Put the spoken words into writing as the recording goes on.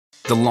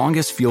The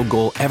longest field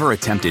goal ever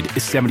attempted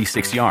is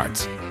 76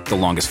 yards. The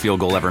longest field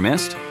goal ever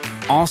missed?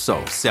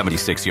 Also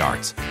 76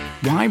 yards.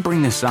 Why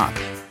bring this up?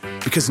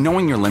 Because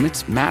knowing your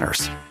limits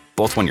matters,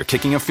 both when you're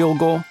kicking a field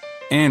goal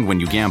and when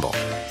you gamble.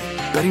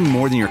 Betting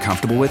more than you're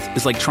comfortable with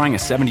is like trying a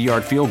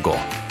 70-yard field goal.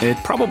 It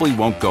probably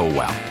won't go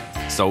well.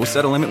 So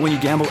set a limit when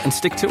you gamble and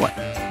stick to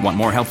it. Want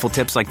more helpful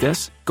tips like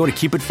this? Go to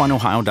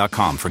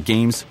keepitfunohio.com for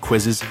games,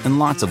 quizzes, and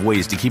lots of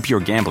ways to keep your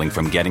gambling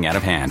from getting out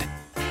of hand.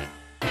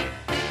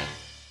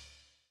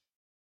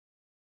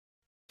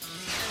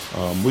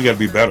 We got to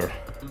be better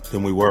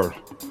than we were.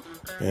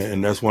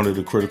 And that's one of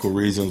the critical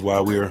reasons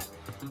why we're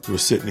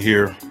sitting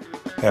here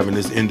having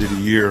this end of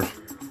the year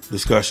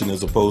discussion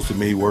as opposed to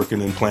me working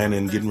and planning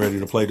and getting ready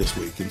to play this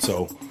week. And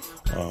so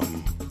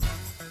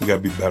we got to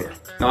be better.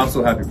 I'm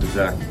so happy for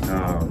Zach.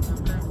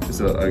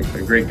 Just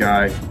a great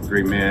guy,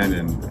 great man,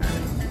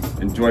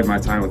 and enjoyed my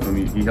time with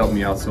him. He helped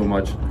me out so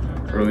much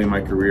early in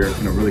my career.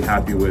 Really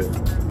happy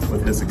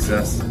with his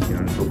success.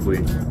 And hopefully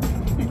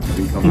he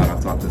can come out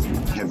on top this week.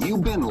 Have you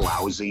been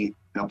lousy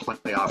in a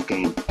playoff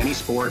game? Any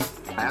sport,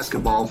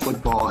 basketball,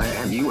 football,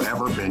 have you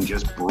ever been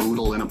just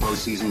brutal in a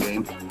postseason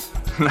game?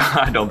 No,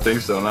 I don't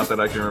think so. Not that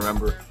I can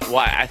remember.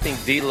 Why? I think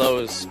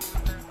D'Lo's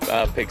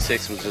pick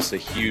six was just a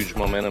huge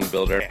momentum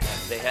builder.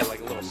 They had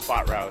like a little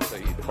spot route, so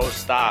you post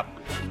stop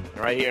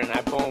right here, and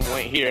that boom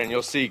went here, and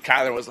you'll see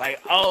Kyler was like,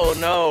 oh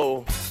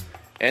no,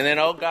 and then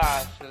oh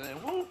gosh, and then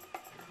whoop,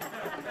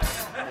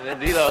 and then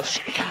D'Lo,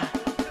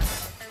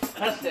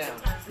 touchdown.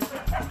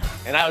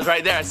 And I was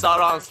right there. I saw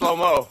it all in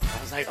slow-mo.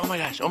 I was like, oh my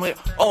gosh,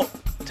 oh,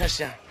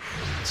 touchdown.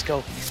 Let's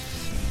go.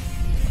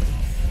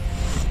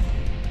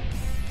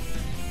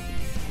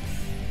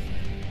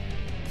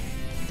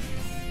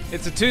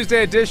 It's a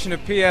Tuesday edition of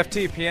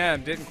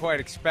PFTPM. Didn't quite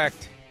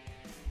expect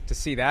to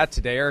see that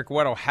today. Eric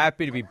Weddle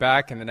happy to be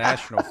back in the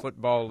National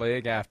Football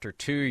League after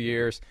 2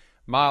 years.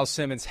 Miles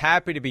Simmons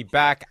happy to be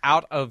back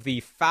out of the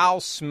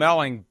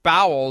foul-smelling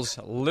bowels,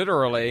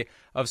 literally,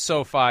 of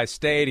SoFi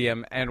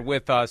Stadium and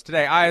with us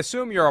today. I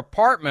assume your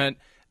apartment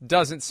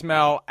doesn't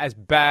smell as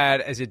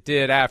bad as it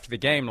did after the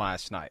game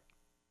last night.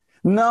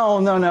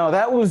 No.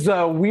 That was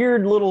a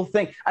weird little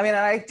thing. I mean,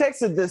 I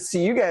texted this to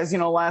you guys,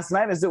 last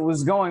night as it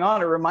was going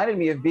on. It reminded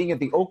me of being at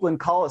the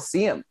Oakland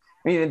Coliseum.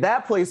 I mean,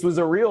 that place was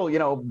a real,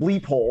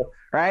 bleep hole,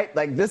 right?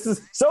 Like, this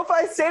is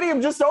SoFi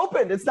Stadium just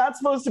opened. It's not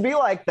supposed to be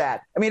like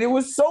that. I mean, it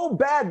was so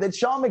bad that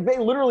Sean McVay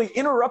literally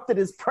interrupted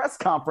his press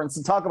conference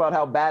to talk about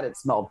how bad it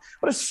smelled.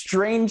 What a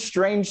strange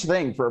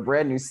thing for a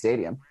brand new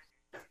stadium.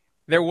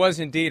 There was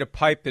indeed a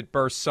pipe that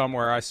burst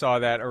somewhere. I saw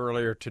that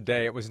earlier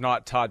today. It was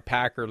not Todd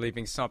Packer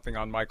leaving something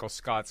on Michael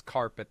Scott's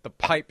carpet. The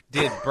pipe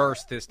did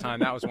burst this time.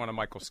 That was one of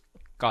Michael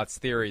Scott's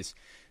theories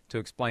to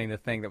explain the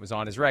thing that was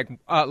on his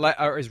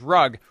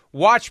rug.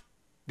 Watch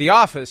The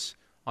Office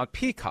on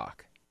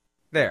Peacock.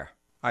 There.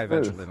 I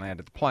eventually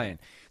landed the plane.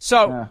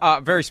 So,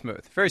 very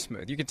smooth.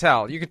 You can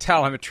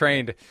tell I'm a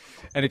trained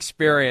and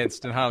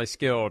experienced and highly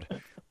skilled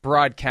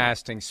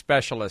broadcasting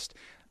specialist.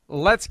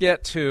 Let's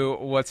get to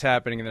what's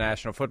happening in the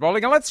National Football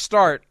League. And let's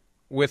start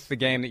with the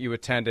game that you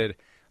attended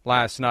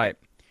last night.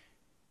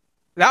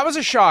 That was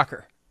a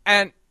shocker.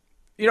 And,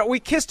 we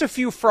kissed a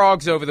few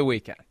frogs over the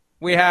weekend.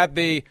 We had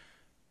the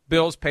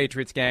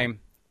Bills-Patriots game.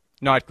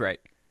 Not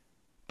great.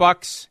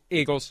 Bucks,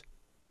 Eagles.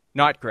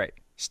 Not great.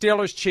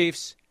 Steelers,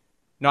 Chiefs.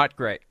 Not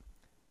great.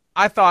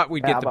 I thought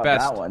we'd get the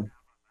best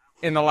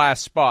in the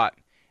last spot.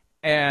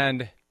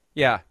 And,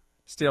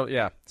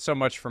 so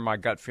much for my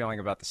gut feeling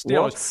about the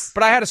Steelers. Whoops.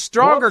 But I had a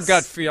stronger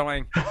gut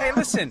feeling. Hey,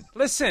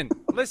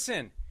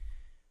 listen.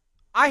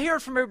 I hear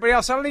it from everybody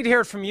else. I don't need to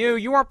hear it from you.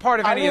 You aren't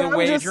part of any of the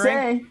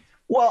wagering.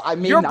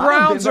 Your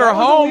Browns are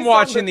home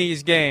watching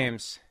these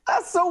games.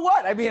 So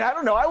what? I mean, I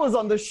don't know. I was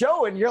on the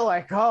show, and you're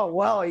like, oh,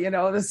 well, the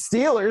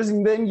Steelers,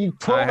 and then you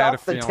pulled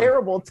out the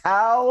terrible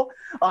towel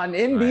on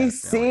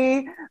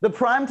NBC, the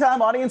primetime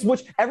audience,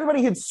 which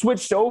everybody had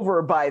switched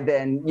over by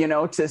then,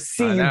 to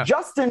see you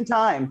just in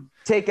time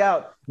take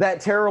out that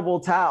terrible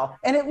towel.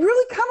 And it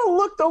really kind of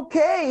looked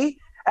okay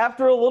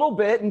after a little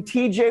bit, and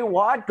TJ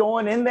Watt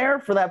going in there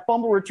for that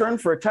fumble return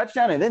for a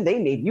touchdown, and then they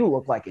made you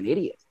look like an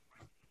idiot.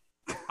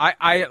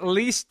 I at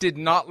least did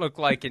not look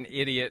like an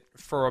idiot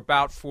for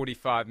about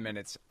 45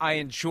 minutes. I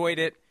enjoyed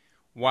it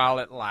while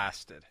it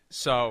lasted.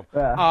 So,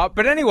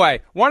 but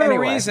anyway, one of the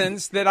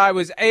reasons that I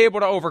was able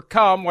to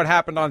overcome what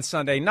happened on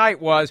Sunday night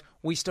was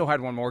we still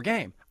had one more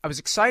game. I was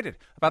excited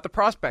about the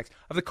prospects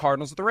of the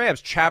Cardinals and the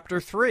Rams.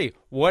 Chapter 3,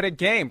 what a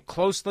game,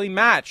 closely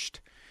matched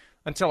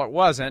until it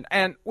wasn't.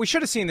 And we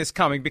should have seen this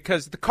coming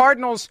because the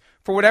Cardinals,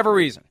 for whatever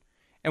reason,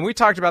 and we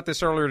talked about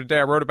this earlier today,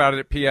 I wrote about it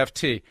at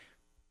PFT,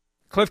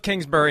 Cliff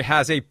Kingsbury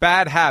has a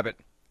bad habit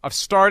of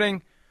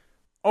starting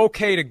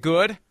okay to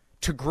good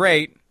to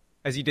great,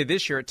 as he did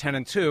this year at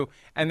 10-2,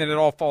 and then it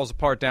all falls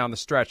apart down the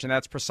stretch. And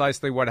that's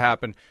precisely what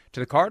happened to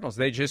the Cardinals.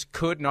 They just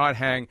could not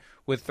hang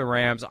with the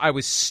Rams. I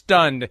was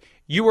stunned.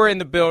 You were in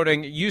the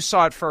building. You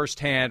saw it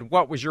firsthand.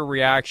 What was your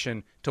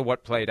reaction to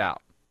what played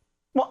out?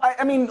 Well,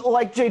 I mean,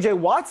 like J.J.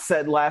 Watt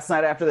said last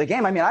night after the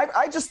game, I mean,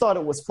 I just thought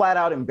it was flat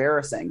out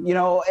embarrassing,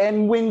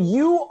 and when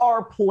you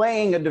are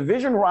playing a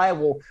division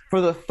rival for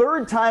the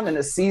third time in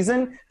a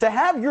season, to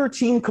have your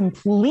team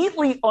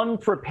completely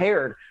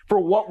unprepared for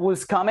what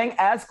was coming,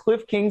 as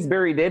Cliff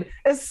Kingsbury did,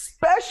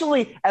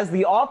 especially as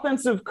the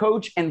offensive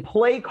coach and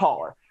play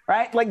caller.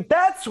 Right? Like,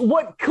 that's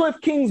what Cliff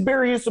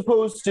Kingsbury is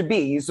supposed to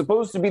be. He's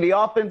supposed to be the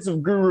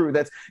offensive guru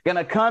that's going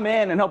to come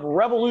in and help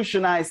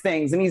revolutionize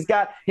things. And he's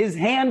got his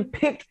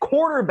hand-picked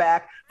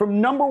quarterback from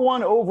number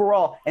 1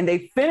 overall. And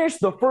they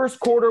finished the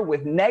first quarter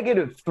with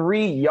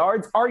 -3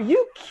 yards. Are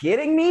you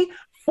kidding me?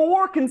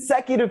 4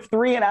 consecutive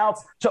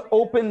 3-and-outs to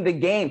open the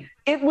game.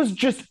 It was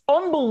just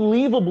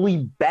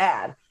unbelievably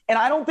bad. And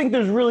I don't think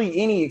there's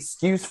really any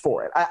excuse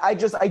for it. I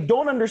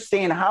don't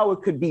understand how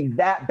it could be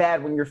that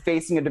bad when you're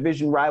facing a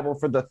division rival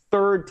for the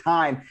third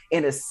time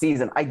in a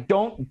season. I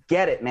don't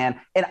get it, man.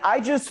 And I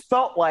just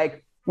felt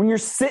like when you're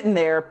sitting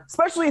there,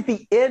 especially at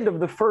the end of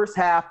the first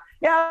half,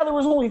 yeah, there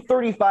was only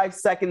 35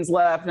 seconds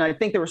left, and I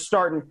think they were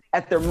starting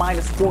at their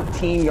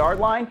 -14-yard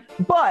line.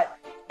 But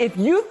if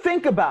you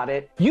think about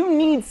it, you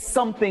need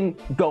something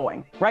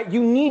going, right?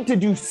 You need to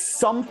do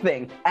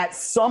something at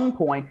some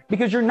point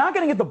because you're not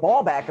going to get the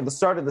ball back at the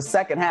start of the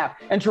second half.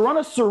 And to run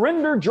a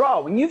surrender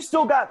draw when you've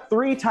still got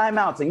 3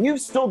 timeouts and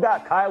you've still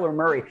got Kyler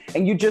Murray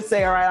and you just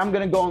say, all right, I'm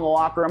going to go in the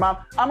locker room.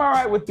 I'm all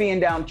right with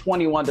being down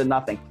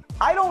 21-0.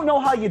 I don't know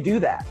how you do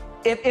that.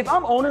 If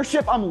I'm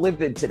ownership, I'm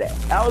livid today.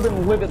 I would have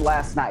been livid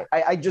last night.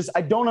 I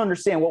don't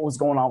understand what was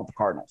going on with the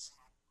Cardinals.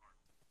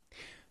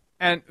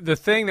 And the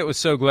thing that was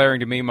so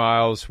glaring to me,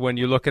 Miles, when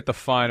you look at the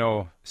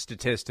final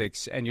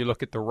statistics and you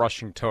look at the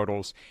rushing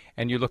totals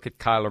and you look at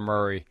Kyler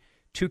Murray,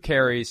 2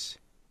 carries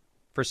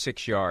for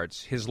 6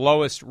 yards, his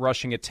lowest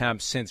rushing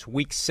attempt since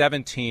Week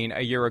 17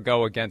 a year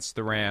ago against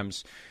the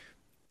Rams.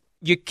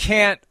 You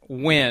can't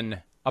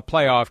win a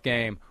playoff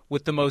game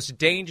with the most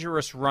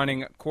dangerous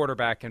running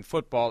quarterback in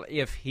football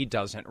if he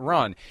doesn't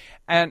run.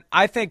 And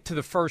I think to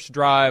the first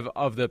drive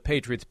of the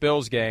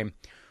Patriots-Bills game,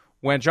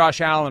 when Josh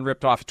Allen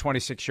ripped off a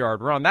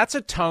 26-yard run, that's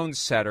a tone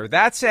setter.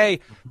 That's a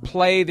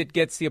play that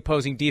gets the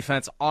opposing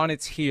defense on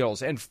its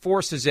heels and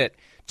forces it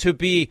to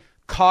be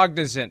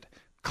cognizant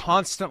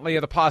constantly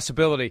of the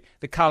possibility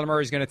that Kyler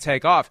Murray is going to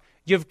take off.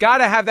 You've got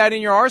to have that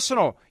in your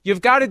arsenal.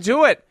 You've got to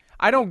do it.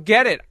 I don't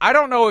get it. I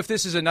don't know if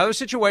this is another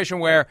situation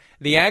where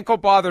the ankle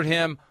bothered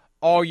him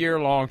all year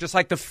long, just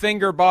like the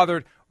finger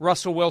bothered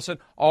Russell Wilson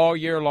all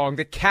year long.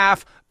 The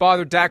calf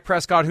bothered Dak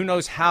Prescott who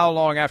knows how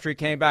long after he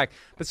came back.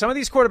 But some of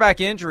these quarterback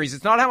injuries,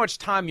 it's not how much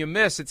time you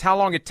miss, it's how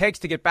long it takes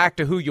to get back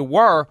to who you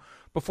were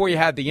before you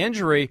had the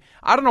injury.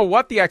 I don't know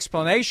what the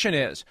explanation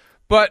is,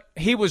 but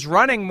he was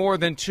running more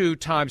than 2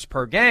 times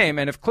per game.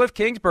 And if Cliff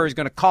Kingsbury is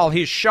going to call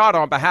his shot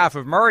on behalf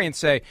of Murray and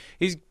say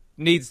he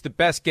needs the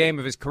best game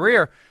of his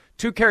career,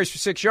 2 carries for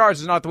 6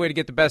 yards is not the way to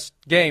get the best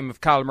game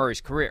of Kyler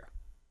Murray's career.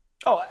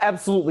 Oh,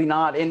 absolutely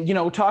not. And,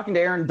 talking to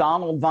Aaron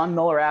Donald, Von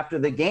Miller after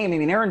the game, I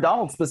mean, Aaron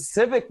Donald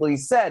specifically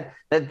said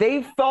that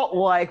they felt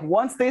like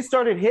once they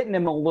started hitting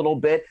him a little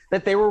bit,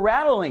 that they were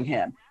rattling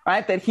him,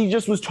 right? That he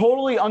just was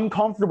totally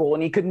uncomfortable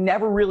and he could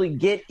never really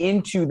get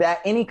into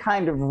that, any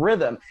kind of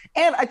rhythm.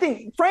 And I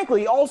think,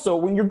 frankly, also,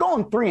 when you're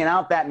going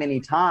 3-and-out that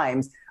many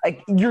times,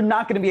 like, you're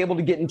not going to be able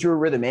to get into a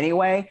rhythm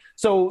anyway.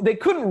 So they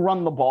couldn't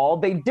run the ball.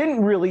 They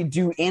didn't really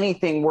do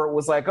anything where it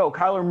was like, oh,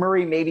 Kyler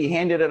Murray maybe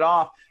handed it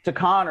off to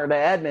Connor, to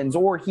Edmonds,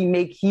 or he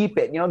may keep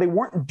it. They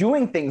weren't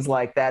doing things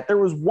like that. There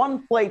was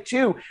one play,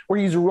 too, where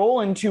he's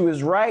rolling to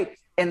his right,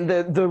 and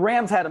the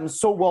Rams had him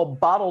so well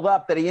bottled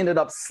up that he ended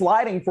up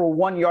sliding for a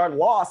 1-yard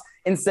loss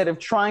instead of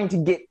trying to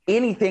get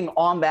anything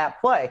on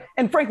that play.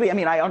 And frankly, I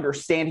mean, I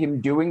understand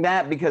him doing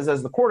that because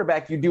as the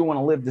quarterback, you do want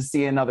to live to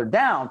see another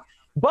down.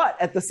 But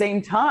at the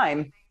same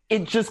time,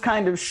 it just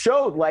kind of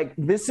showed like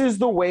this is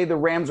the way the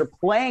Rams are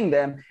playing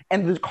them.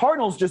 And the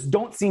Cardinals just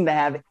don't seem to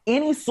have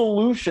any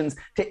solutions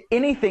to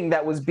anything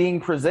that was being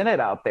presented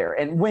out there.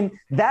 And when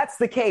that's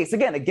the case,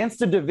 again,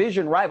 against a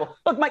division rival,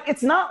 look, Mike,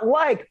 it's not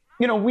like,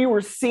 we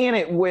were seeing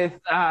it with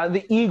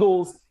the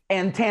Eagles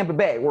and Tampa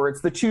Bay, where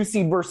it's the 2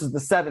 seed versus the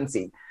 7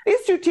 seed.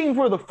 These 2 teams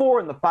were the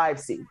 4 and the 5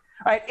 seed.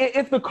 All right,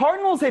 if the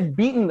Cardinals had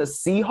beaten the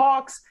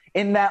Seahawks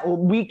in that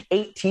Week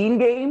 18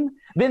 game,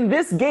 then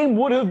this game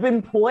would have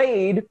been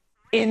played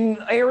in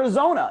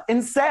Arizona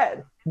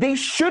instead. They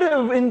should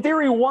have, in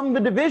theory, won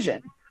the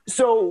division.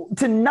 So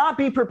to not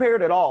be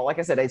prepared at all, like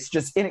I said, it's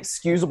just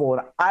inexcusable.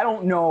 And I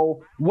don't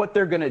know what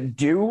they're going to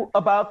do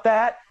about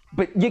that.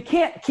 But you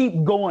can't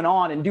keep going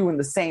on and doing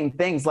the same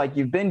things like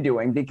you've been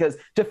doing, because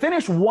to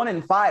finish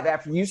 1-5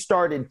 after you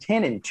started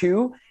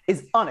 10-2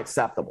 is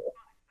unacceptable.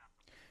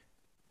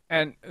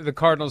 And the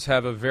Cardinals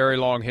have a very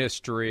long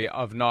history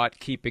of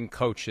not keeping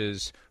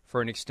coaches for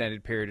an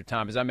extended period of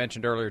time. As I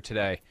mentioned earlier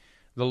today,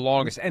 the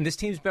longest, and this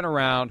team's been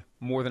around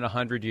more than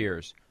 100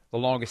 years. The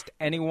longest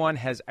anyone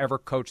has ever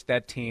coached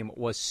that team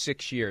was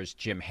 6 years.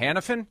 Jim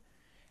Hanifin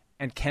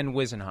and Ken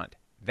Whisenhunt.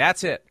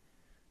 That's it.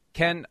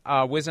 Ken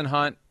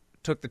Whisenhunt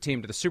took the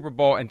team to the Super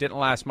Bowl and didn't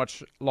last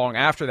much long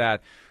after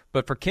that.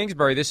 But for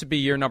Kingsbury, this would be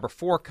year number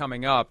 4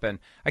 coming up. And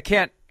I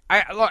can't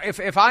Look,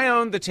 if I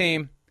owned the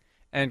team,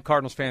 and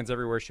Cardinals fans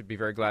everywhere should be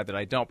very glad that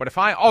I don't, but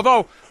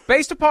although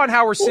based upon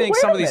how we're seeing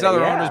some of these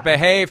other owners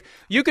behave,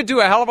 you could do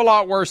a hell of a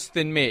lot worse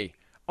than me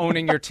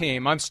owning your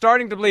team. I'm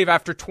starting to believe,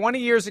 after 20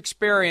 years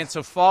experience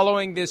of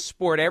following this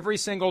sport every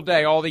single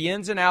day, all the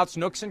ins and outs,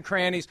 nooks and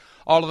crannies,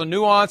 all of the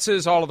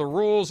nuances, all of the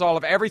rules, all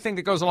of everything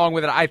that goes along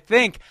with it, I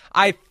think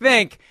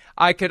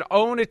I could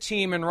own a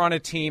team and run a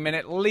team and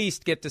at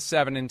least get to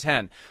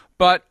 7-10.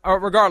 But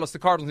regardless, the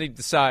Cardinals need to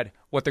decide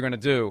what they're going to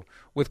do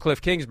with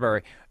Cliff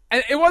Kingsbury.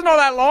 And it wasn't all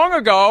that long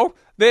ago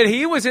that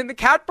he was in the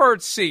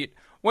catbird seat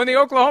when the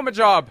Oklahoma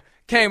job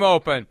came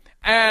open.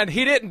 And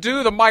he didn't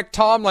do the Mike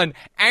Tomlin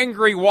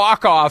angry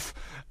walk-off,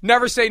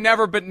 never say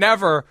never but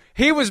never.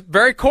 He was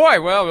very coy.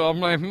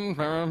 Well,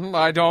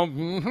 I don't,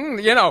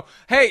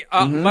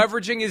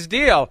 leveraging his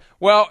deal.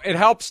 Well, it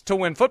helps to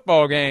win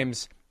football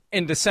games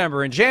in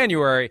December and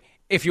January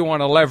if you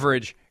want to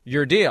leverage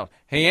your deal.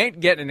 He ain't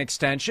getting an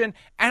extension,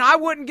 and I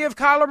wouldn't give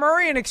Kyler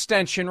Murray an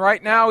extension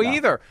right now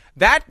either.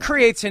 That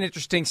creates an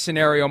interesting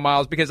scenario,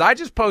 Miles, because I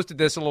just posted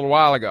this a little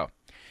while ago.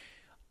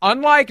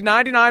 Unlike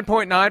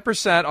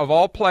 99.9% of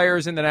all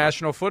players in the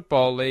National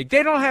Football League,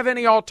 they don't have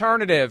any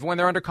alternative when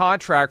they're under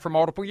contract for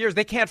multiple years.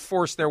 They can't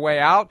force their way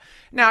out.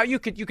 Now, you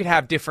could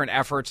have different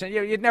efforts, and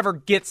it never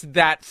gets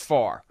that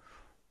far.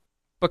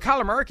 But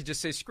Kyler Murray could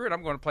just say, screw it,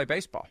 I'm going to play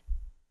baseball.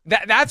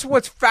 That's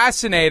what's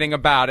fascinating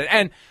about it.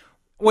 And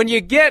when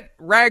you get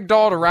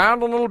ragdolled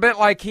around a little bit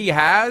like he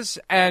has,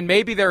 and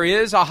maybe there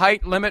is a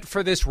height limit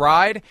for this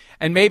ride,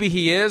 and maybe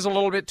he is a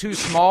little bit too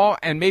small,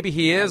 and maybe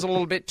he is a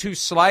little bit too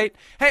slight.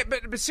 Hey,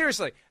 but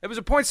seriously, it was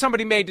a point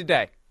somebody made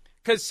today,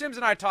 because Sims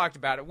and I talked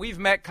about it. We've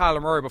met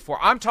Kyler Murray before.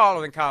 I'm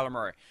taller than Kyler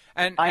Murray,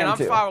 and I'm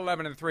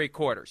 5'11" and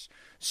 3/4.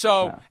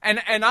 So,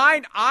 yeah. and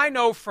I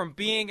know from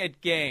being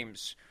at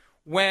games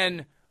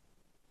when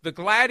the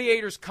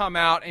Gladiators come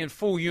out in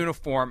full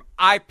uniform,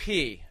 I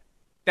pee.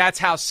 That's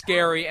how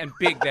scary and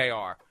big they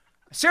are.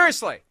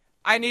 Seriously,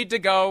 I need to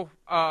go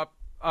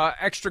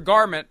extra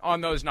garment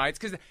on those nights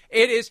because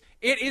it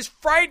is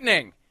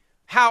frightening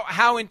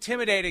how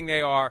intimidating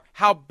they are,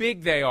 how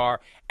big they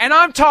are. And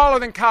I'm taller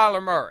than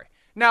Kyler Murray.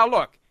 Now,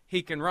 look,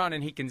 he can run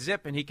and he can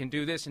zip and he can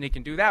do this and he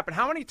can do that. But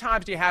how many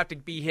times do you have to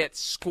be hit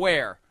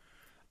square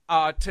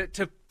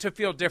to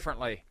feel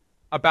differently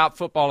about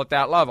football at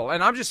that level?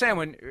 And I'm just saying,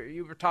 when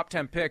you were top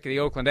 10 pick of the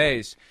Oakland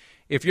A's,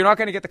 if you're not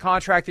going to get the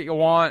contract that you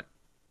want,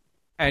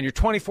 and you're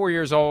 24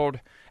 years old,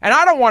 and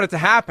I don't want it to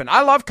happen.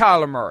 I love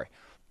Kyler Murray,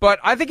 but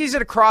I think he's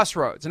at a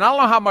crossroads, and I don't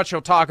know how much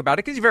he'll talk about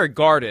it because he's very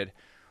guarded,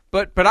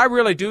 but I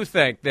really do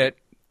think that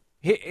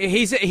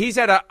he's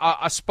at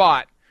a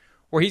spot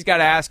where he's got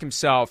to ask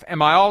himself,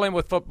 am I all in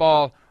with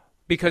football?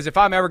 Because if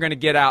I'm ever going to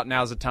get out,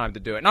 now's the time to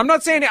do it. And I'm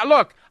not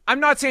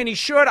saying he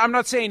should. I'm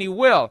not saying he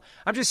will.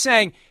 I'm just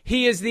saying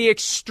he is the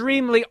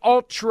extremely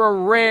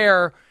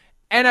ultra-rare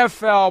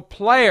NFL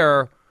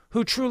player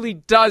who truly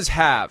does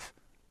have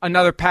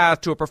another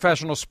path to a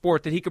professional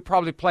sport that he could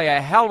probably play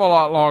a hell of a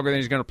lot longer than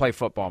he's going to play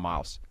football,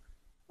 Miles.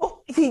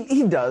 Well,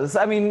 he does.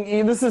 I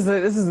mean, this is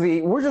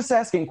the we're just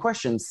asking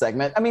questions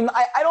segment. I mean,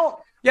 I don't.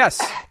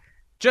 Yes,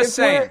 just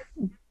saying.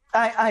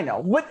 I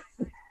know.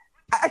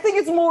 I think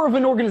it's more of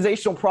an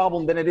organizational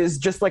problem than it is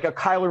just like a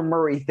Kyler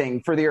Murray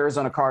thing for the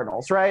Arizona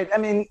Cardinals, right? I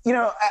mean,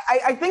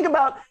 I think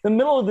about the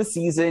middle of the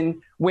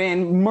season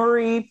when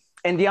Murray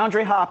and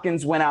DeAndre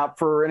Hopkins went out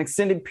for an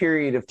extended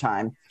period of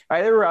time.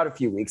 Right, they were out a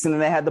few weeks, and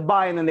then they had the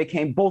bye, and then they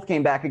both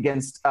came back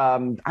against,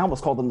 I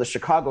almost called them the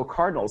Chicago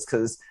Cardinals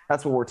because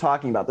that's what we're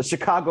talking about, the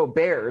Chicago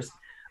Bears.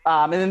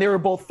 And then they were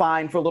both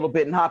fine for a little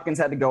bit, and Hopkins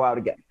had to go out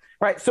again.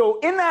 Right, so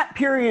in that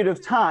period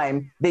of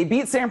time, they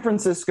beat San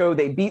Francisco,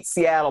 they beat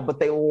Seattle, but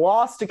they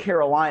lost to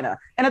Carolina.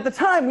 And at the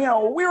time,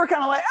 we were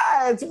kind of like,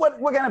 it's what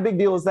kind of big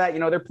deal is that?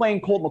 They're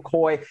playing Colt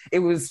McCoy. It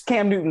was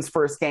Cam Newton's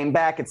first game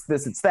back. It's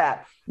this, it's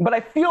that. But I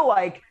feel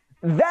like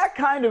that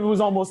kind of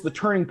was almost the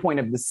turning point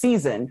of the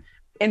season.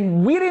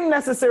 And we didn't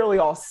necessarily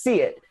all see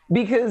it,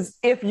 because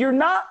if you're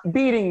not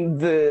beating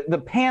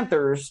the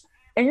Panthers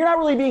and you're not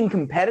really being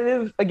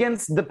competitive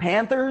against the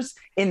Panthers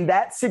in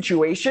that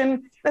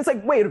situation, it's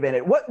like, wait a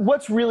minute,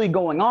 what's really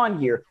going on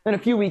here? Then a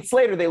few weeks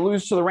later, they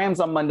lose to the Rams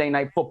on Monday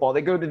Night Football.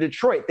 They go to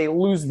Detroit. They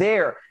lose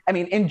there. I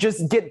mean, and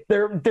just get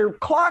their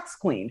clocks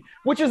cleaned,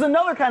 which is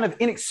another kind of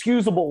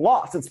inexcusable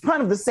loss. It's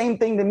kind of the same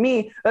thing to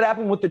me that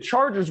happened with the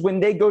Chargers when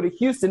they go to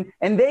Houston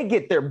and they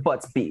get their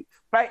butts beat,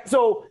 right?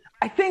 So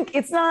I think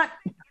it's not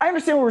 – I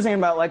understand what we're saying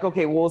about, like,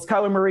 okay, well, is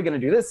Kyler Murray going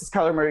to do this? Is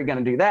Kyler Murray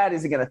going to do that?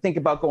 Is he going to think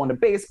about going to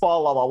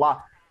baseball, la, la, la?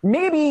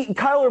 Maybe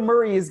Kyler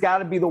Murray has got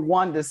to be the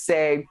one to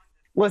say,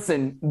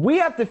 listen, we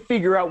have to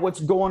figure out what's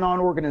going on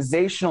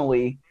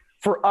organizationally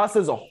for us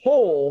as a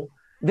whole,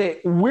 that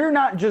we're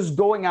not just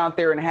going out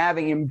there and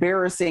having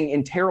embarrassing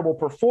and terrible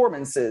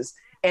performances,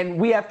 and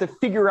we have to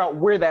figure out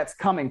where that's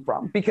coming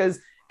from. Because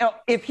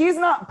if he's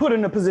not put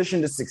in a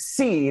position to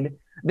succeed,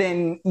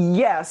 then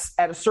yes,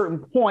 at a certain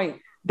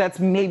point – that's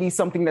maybe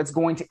something that's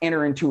going to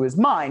enter into his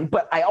mind.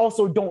 But I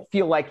also don't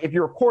feel like if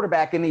you're a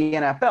quarterback in the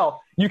NFL,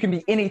 you can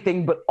be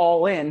anything but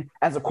all in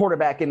as a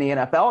quarterback in the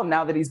NFL. And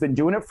now that he's been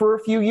doing it for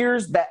a few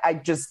years, that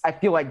I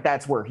feel like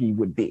that's where he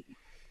would be.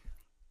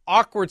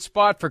 Awkward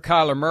spot for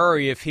Kyler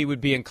Murray if he would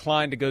be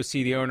inclined to go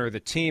see the owner of the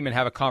team and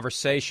have a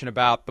conversation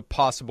about the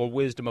possible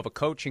wisdom of a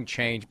coaching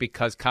change,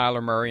 because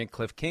Kyler Murray and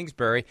Cliff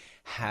Kingsbury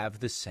have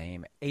the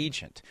same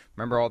agent.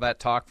 Remember all that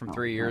talk from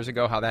 3 years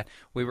ago, how that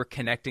we were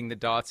connecting the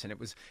dots, and it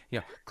was,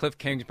 Cliff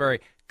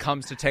Kingsbury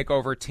comes to take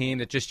over a team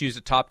that just used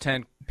a top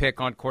 10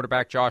 pick on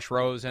quarterback Josh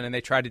Rosen, and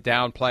they tried to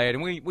downplay it,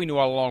 and we knew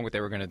all along what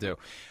they were going to do.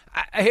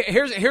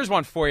 Here's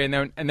one for you,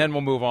 and then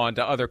we'll move on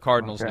to other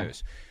Cardinals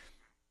news.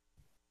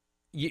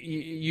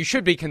 You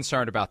should be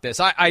concerned about this.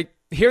 I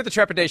hear the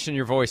trepidation in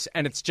your voice,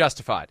 and it's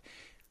justified.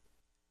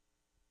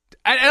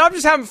 And I'm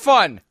just having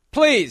fun.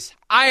 Please,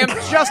 I am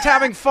just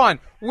having fun.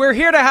 We're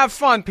here to have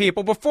fun,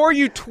 people. Before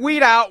you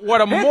tweet out what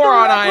a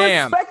moron I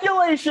am.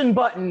 Speculation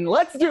button.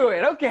 Let's do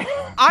it. Okay.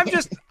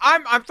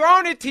 I'm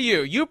throwing it to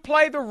you. You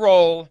play the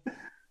role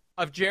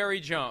of Jerry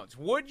Jones.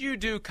 Would you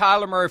do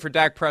Kyler Murray for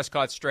Dak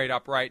Prescott straight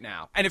up right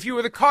now? And if you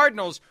were the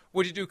Cardinals,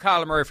 would you do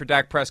Kyler Murray for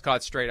Dak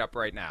Prescott straight up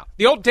right now?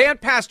 The old Dan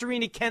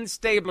Pastorini, Ken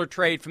Stabler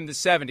trade from the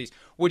 70s.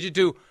 Would you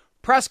do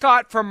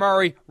Prescott for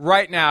Murray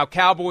right now,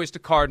 Cowboys to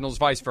Cardinals,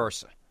 vice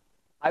versa?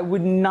 I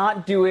would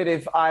not do it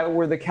if I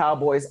were the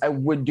Cowboys. I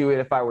would do it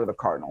if I were the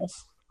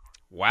Cardinals.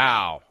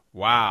 Wow.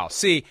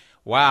 See,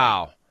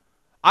 wow.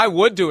 I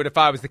would do it if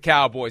I was the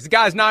Cowboys. The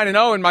guy's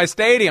 9-0 in my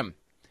stadium.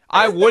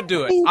 I would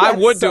do it. I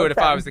would do it if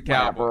I was the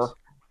Cowboys.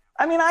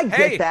 I mean, I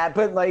get that,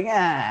 but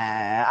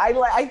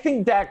I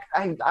think Dak.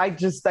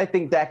 I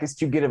think Dak is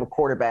too good of a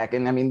quarterback.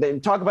 And I mean, they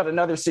talk about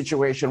another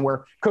situation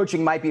where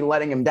coaching might be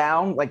letting him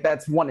down. Like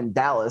that's one in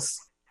Dallas.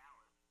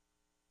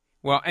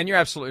 Well, and you're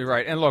absolutely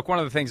right. And look, one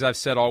of the things I've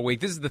said all week,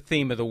 this is the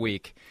theme of the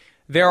week.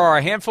 There are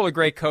a handful of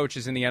great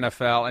coaches in the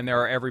NFL, and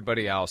there are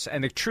everybody else.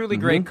 And the truly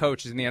great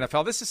coaches in the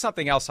NFL, this is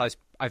something else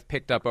I've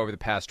picked up over the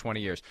past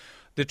 20 years.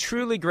 The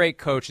truly great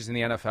coaches in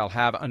the NFL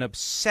have an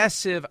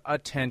obsessive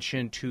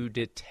attention to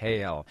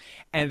detail,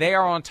 and they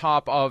are on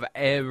top of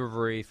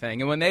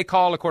everything. And when they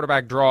call a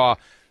quarterback draw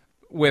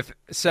with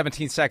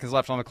 17 seconds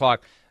left on the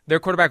clock, their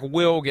quarterback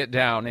will get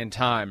down in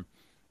time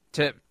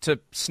to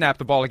snap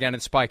the ball again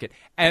and spike it.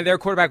 And their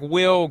quarterback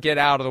will get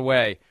out of the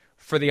way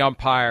for the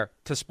umpire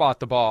to spot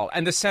the ball.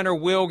 And the center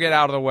will get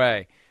out of the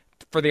way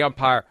for the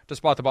umpire to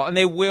spot the ball. And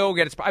they will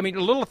get it. I mean,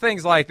 little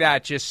things like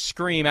that just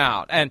scream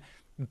out. And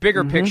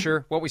bigger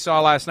picture, what we saw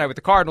last night with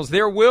the Cardinals,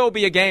 there will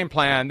be a game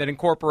plan that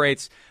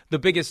incorporates the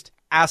biggest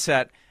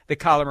asset that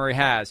Kyler Murray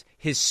has,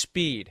 his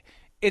speed.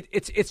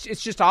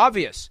 It's just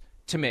obvious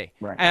to me.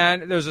 Right.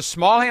 And there's a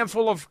small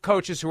handful of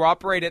coaches who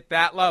operate at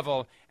that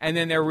level, and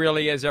then there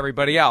really is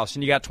everybody else.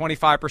 And you got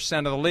 25%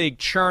 of the league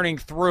churning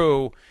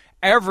through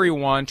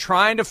everyone,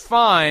 trying to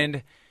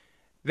find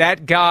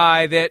that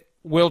guy that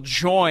will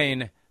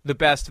join the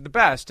best of the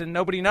best, and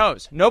nobody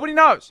knows. Nobody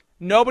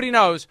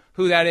knows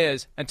who that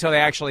is until they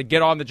actually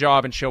get on the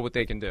job and show what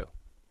they can do.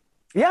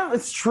 Yeah,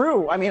 it's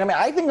true. I mean,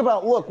 I think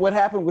about, what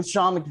happened with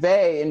Sean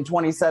McVay in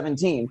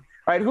 2017,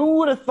 right? Who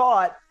would have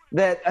thought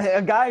that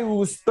a guy who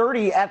was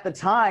 30 at the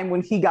time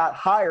when he got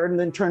hired and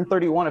then turned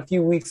 31 a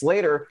few weeks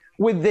later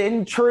would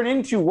then turn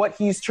into what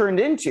he's turned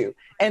into?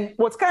 And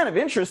what's kind of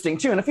interesting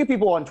too, and a few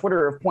people on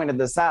Twitter have pointed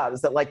this out,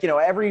 is that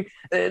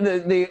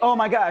oh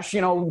my gosh,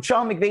 Sean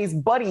McVay's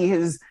buddy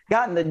has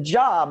gotten the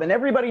job and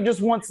everybody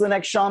just wants the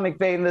next Sean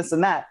McVay and this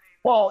and that.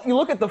 Well, you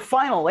look at the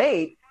final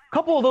 8, a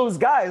couple of those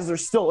guys are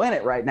still in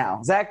it right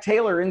now. Zach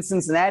Taylor in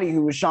Cincinnati,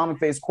 who was Sean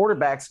McVay's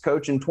quarterbacks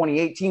coach in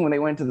 2018 when they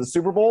went to the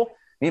Super Bowl.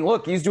 I mean,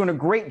 look, he's doing a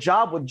great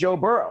job with Joe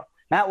Burrow.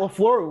 Matt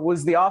LaFleur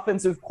was the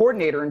offensive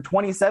coordinator in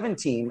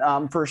 2017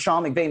 for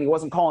Sean McVay. He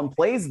wasn't calling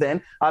plays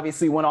then.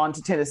 Obviously went on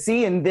to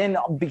Tennessee and then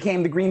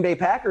became the Green Bay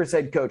Packers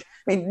head coach.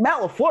 I mean,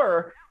 Matt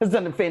LaFleur has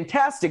done a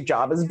fantastic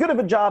job, as good of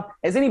a job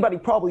as anybody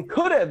probably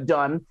could have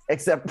done,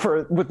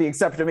 with the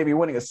exception of maybe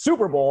winning a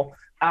Super Bowl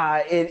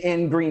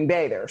in Green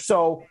Bay there.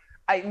 So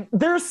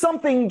there's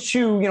something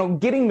to,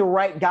 getting the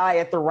right guy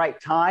at the right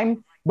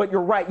time. But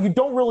you're right. You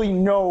don't really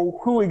know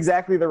who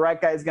exactly the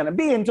right guy is going to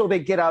be until they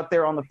get out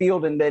there on the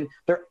field and then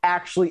they're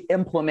actually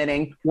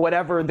implementing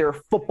whatever their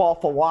football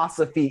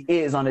philosophy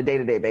is on a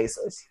day-to-day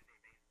basis.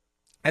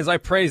 As I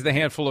praise the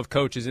handful of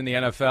coaches in the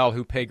NFL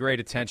who pay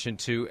great attention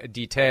to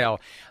detail,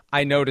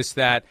 I notice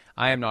that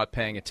I am not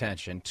paying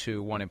attention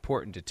to one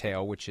important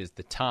detail, which is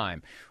the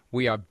time.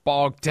 We are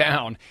bogged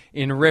down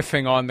in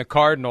riffing on the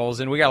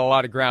Cardinals, and we got a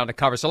lot of ground to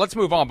cover. So let's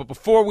move on. But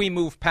before we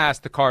move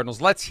past the Cardinals,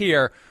 let's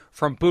hear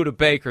from Budda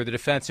Baker, the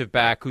defensive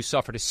back who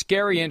suffered a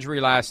scary injury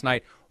last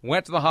night,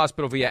 went to the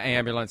hospital via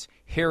ambulance.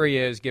 Here he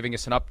is giving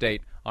us an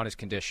update on his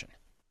condition.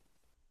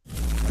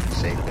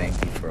 Say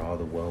thank you for all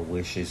the well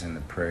wishes and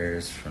the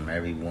prayers from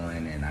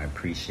everyone, and I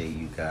appreciate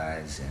you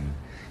guys. And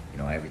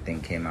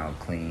everything came out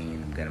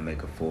clean. I'm gonna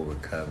make a full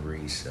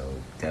recovery, so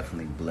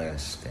definitely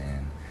blessed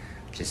and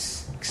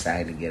just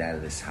excited to get out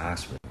of this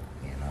hospital.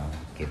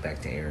 Get back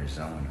to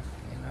Arizona.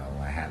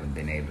 I haven't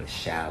been able to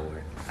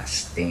shower. I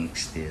stink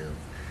still.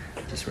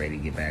 just ready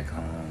to get back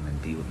home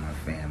and be with my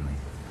family.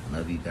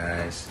 Love you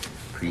guys.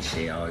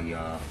 Appreciate all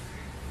y'all.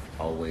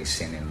 Always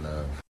sending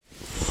love.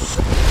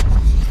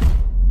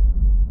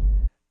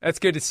 That's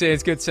good to see.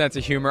 It's a good sense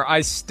of humor.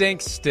 I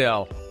stink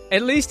still.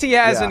 At least he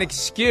has an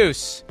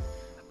excuse.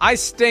 I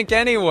stink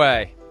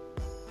anyway.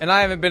 And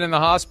I haven't been in the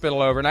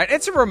hospital overnight.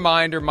 It's a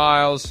reminder,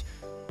 Miles.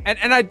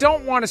 And I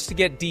don't want us to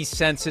get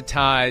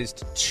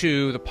desensitized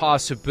to the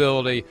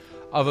possibility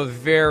of a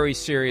very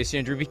serious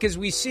injury, because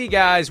we see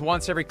guys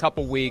once every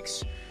couple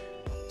weeks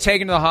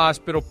taken to the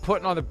hospital,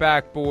 putting on the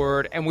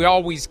backboard, and we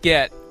always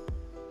get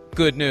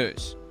good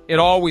news. It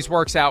always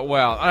works out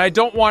well. And I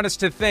don't want us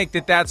to think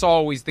that that's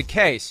always the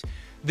case.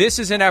 This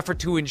is an effort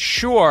to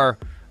ensure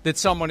that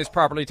someone is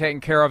properly taken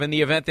care of in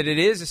the event that it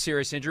is a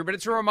serious injury, but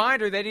it's a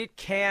reminder that it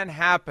can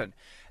happen.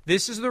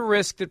 This is the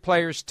risk that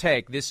players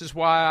take. This is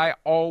why I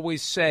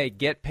always say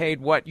get paid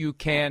what you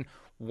can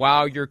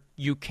while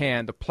you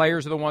can. The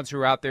players are the ones who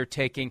are out there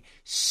taking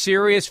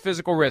serious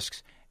physical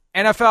risks.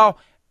 NFL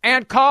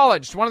and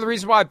college. It's one of the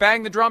reasons why I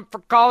bang the drum for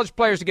college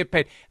players to get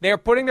paid. They are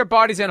putting their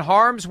bodies in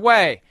harm's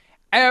way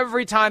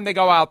every time they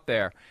go out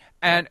there.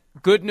 And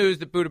good news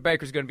that Budda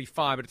Baker is going to be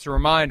fine, but it's a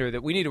reminder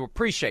that we need to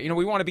appreciate.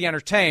 We want to be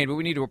entertained, but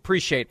we need to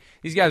appreciate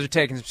these guys are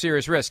taking some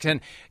serious risks.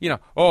 And,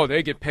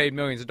 they get paid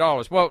millions of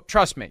dollars. Well,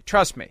 trust me.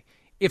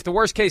 If the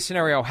worst case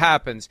scenario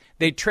happens,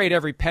 they'd trade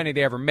every penny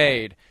they ever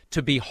made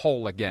to be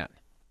whole again.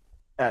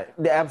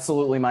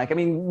 Absolutely, Mike. I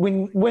mean,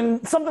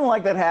 when something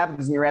like that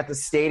happens and you're at the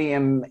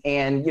stadium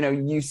and,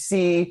 you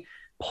see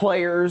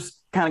players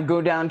kind of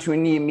go down to a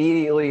knee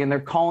immediately and they're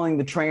calling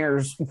the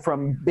trainers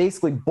from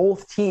basically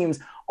both teams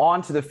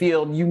onto the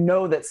field, you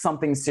know that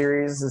something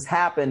serious has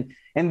happened.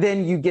 And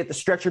then you get the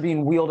stretcher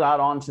being wheeled out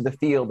onto the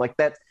field like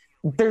that.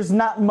 There's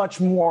not much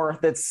more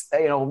that's,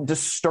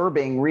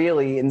 disturbing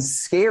really and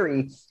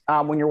scary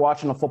when you're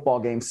watching a football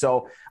game.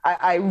 So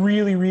I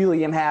really,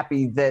 really am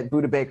happy that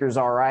Budda Baker's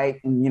all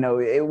right. And,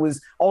 it was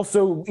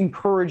also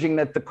encouraging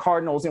that the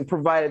Cardinals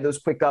provided those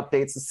quick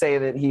updates to say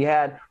that he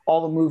had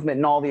all the movement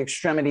and all the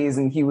extremities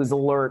and he was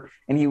alert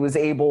and he was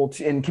able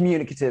to and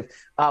communicative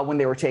when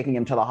they were taking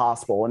him to the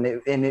hospital. And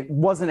it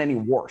wasn't any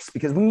worse,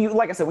 because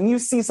when you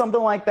see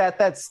something like that,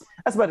 that's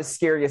about as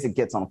scary as it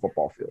gets on a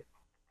football field.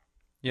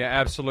 Yeah,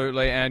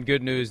 absolutely, and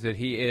good news that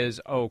he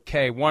is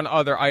okay. One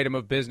other item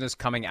of business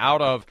coming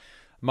out of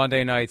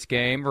Monday night's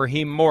game,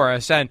 Raheem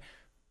Morris, and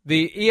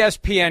the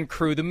ESPN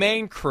crew, the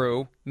main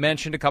crew,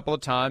 mentioned a couple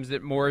of times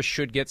that Morris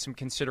should get some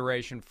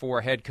consideration for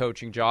head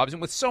coaching jobs.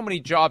 And with so many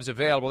jobs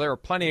available, there are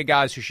plenty of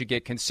guys who should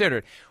get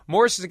considered.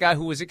 Morris is a guy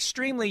who was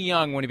extremely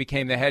young when he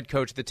became the head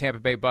coach of the Tampa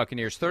Bay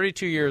Buccaneers,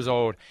 32 years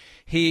old.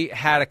 He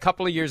had a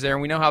couple of years there,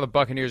 and we know how the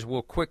Buccaneers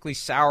will quickly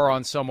sour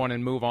on someone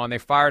and move on. They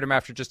fired him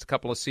after just a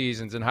couple of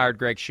seasons and hired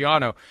Greg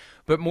Schiano.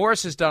 But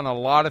Morris has done a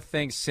lot of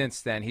things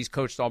since then. He's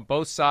coached on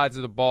both sides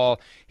of the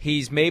ball.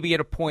 He's maybe at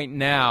a point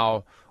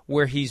now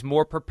where he's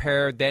more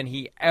prepared than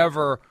he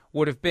ever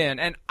would have been.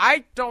 And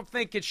I don't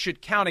think it should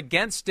count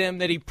against him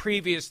that he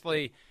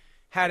previously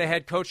had a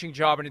head coaching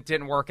job and it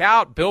didn't work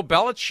out. Bill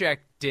Belichick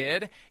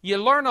did. You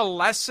learn a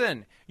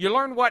lesson. You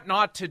learn what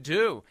not to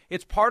do.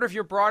 It's part of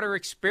your broader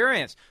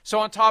experience. So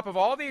on top of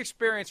all the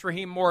experience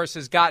Raheem Morris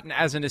has gotten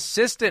as an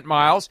assistant,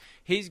 Miles,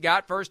 he's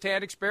got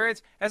firsthand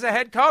experience as a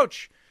head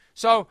coach.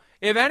 So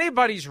if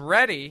anybody's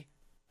ready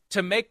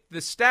to make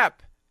the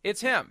step,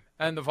 it's him.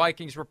 And the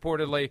Vikings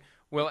reportedly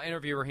will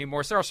interview Raheem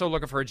Morris. They're also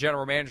looking for a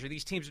general manager.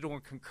 These teams are doing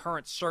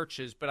concurrent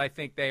searches, but I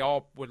think they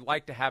all would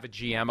like to have a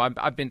GM.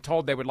 I've been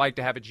told they would like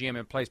to have a GM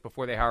in place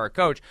before they hire a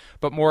coach.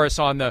 But Morris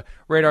on the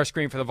radar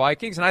screen for the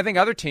Vikings, and I think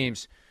other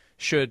teams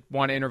should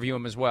want to interview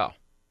him as well.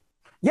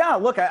 Yeah,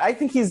 look, I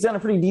think he's done a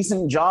pretty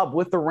decent job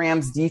with the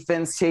Rams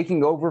defense,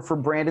 taking over for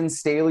Brandon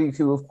Staley,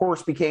 who, of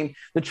course, became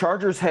the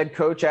Chargers head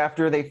coach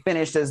after they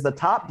finished as the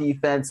top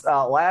defense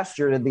last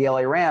year to the LA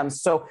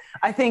Rams. So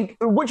I think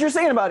what you're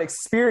saying about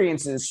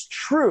experience is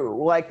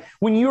true. Like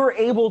when you're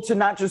able to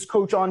not just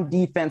coach on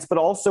defense, but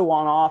also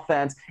on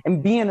offense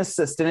and be an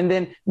assistant, and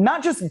then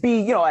not just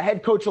be, a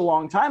head coach a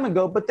long time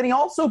ago, but then he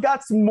also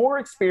got some more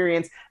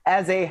experience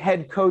as a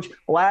head coach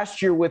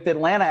last year with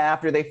Atlanta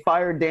after they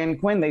fired Dan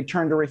Quinn. They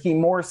turned to Raheem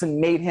Morris and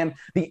made him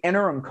the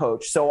interim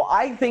coach. So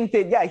I think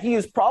that, he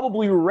is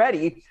probably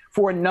ready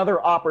for another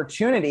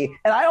opportunity.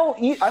 And I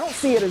don't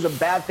see it as a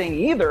bad thing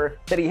either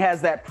that he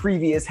has that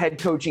previous head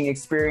coaching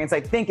experience.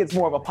 I think it's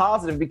more of a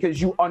positive because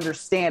you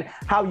understand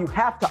how you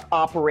have to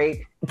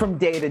operate from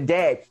day to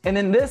day. And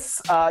then this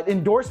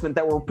endorsement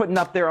that we're putting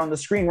up there on the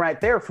screen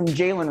right there from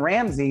Jalen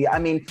Ramsey, I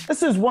mean,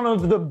 this is one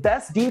of the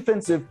best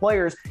defensive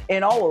players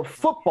in all of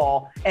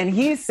football. And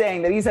he's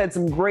saying that he's had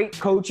some great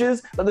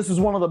coaches, but this is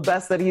one of the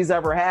best that he's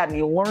ever had. And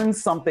he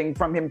learns something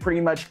from him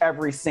pretty much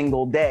every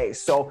single day.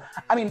 So,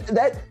 I mean,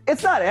 that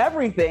it's not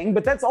everything,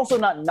 but that's also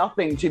not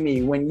nothing to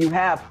me when you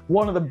have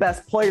one of the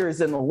best players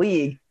in the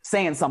league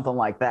saying something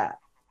like that.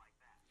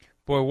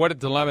 Boy, what a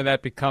dilemma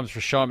that becomes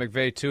for Sean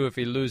McVay, too, if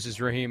he loses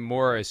Raheem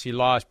Morris. He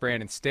lost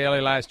Brandon Staley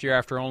last year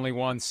after only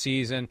one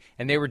season,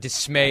 and they were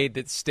dismayed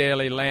that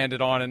Staley landed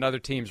on another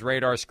team's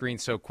radar screen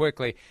so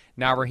quickly.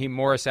 Now Raheem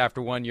Morris,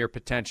 after 1 year,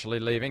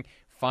 potentially leaving.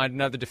 find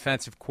another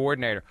defensive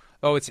coordinator.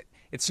 Oh,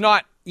 it's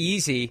not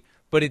easy,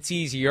 but it's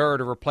easier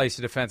to replace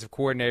a defensive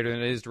coordinator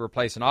than it is to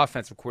replace an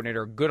offensive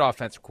coordinator, a good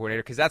offensive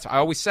coordinator, because that's what I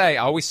always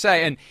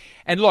say.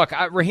 And look,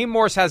 Raheem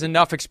Morris has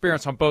enough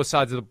experience on both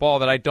sides of the ball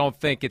that I don't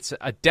think it's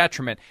a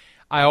detriment.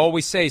 I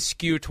always say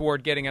skew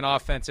toward getting an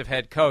offensive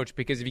head coach,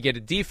 because if you get a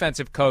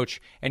defensive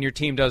coach and your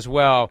team does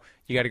well,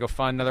 you got to go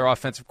find another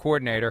offensive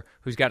coordinator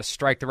who's got to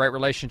strike the right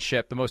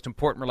relationship, the most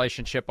important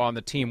relationship on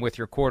the team with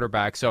your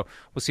quarterback. So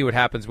we'll see what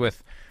happens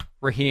with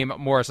Raheem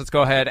Morris. Let's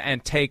go ahead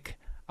and take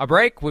a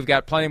break. We've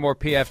got plenty more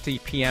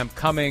PFT PM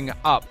coming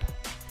up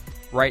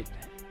right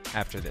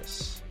after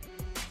this.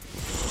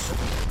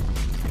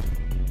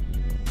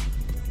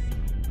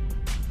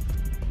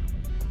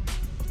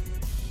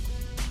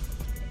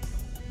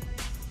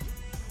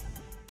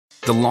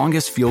 The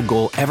longest field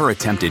goal ever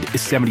attempted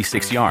is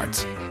 76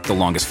 yards. The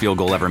longest field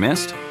goal ever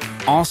missed?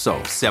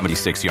 Also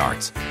 76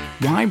 yards.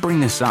 Why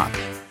bring this up?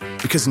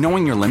 Because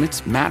knowing your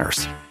limits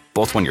matters,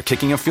 both when you're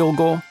kicking a field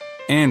goal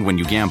and when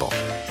you gamble.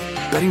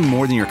 Betting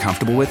more than you're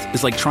comfortable with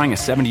is like trying a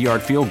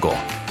 70-yard field goal.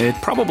 It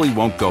probably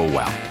won't go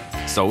well.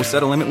 So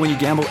set a limit when you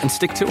gamble and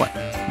stick to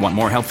it. Want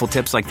more helpful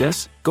tips like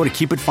this? Go to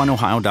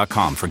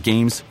keepitfunohio.com for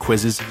games,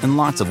 quizzes, and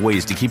lots of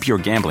ways to keep your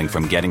gambling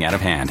from getting out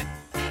of hand.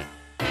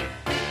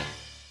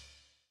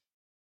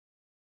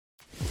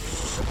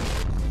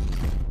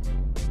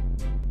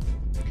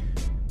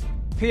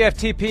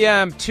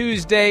 PFTPM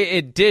Tuesday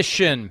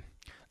edition.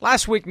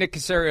 Last week, Nick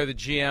Caserio, the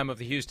GM of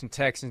the Houston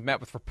Texans, met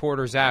with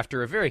reporters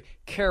after a very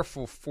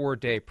careful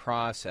 4-day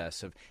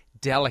process of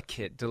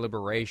delicate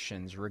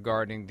deliberations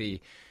regarding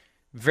the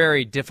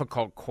very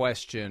difficult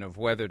question of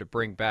whether to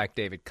bring back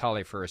David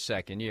Culley for a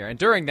second year. And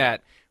during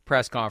that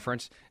press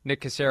conference,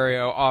 Nick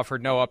Caserio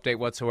offered no update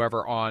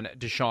whatsoever on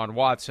Deshaun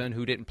Watson,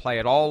 who didn't play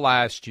at all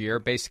last year,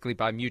 basically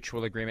by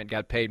mutual agreement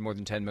got paid more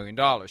than $10 million.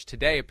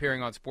 Today,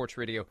 appearing on Sports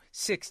Radio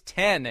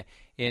 610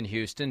 in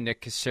Houston,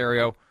 Nick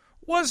Caserio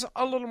was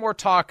a little more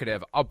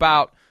talkative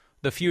about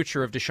the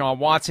future of Deshaun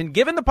Watson,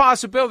 given the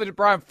possibility that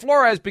Brian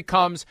Flores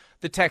becomes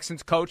the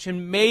Texans coach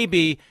and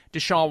maybe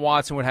Deshaun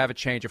Watson would have a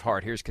change of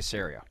heart. Here's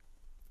Caserio.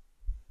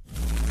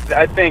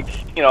 I think,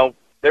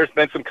 there's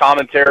been some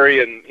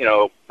commentary and,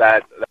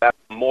 that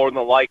more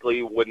than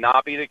likely would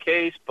not be the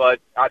case. But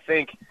I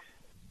think,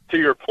 to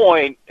your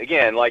point,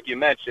 again, like you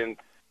mentioned,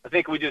 I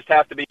think we just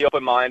have to be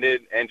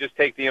open-minded and just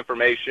take the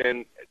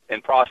information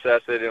and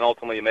process it and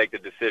ultimately make the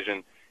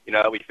decision,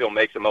 that we feel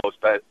makes the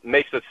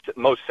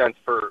most sense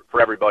for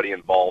everybody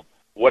involved,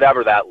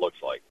 whatever that looks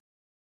like.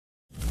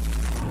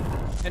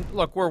 And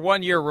look, we're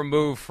 1 year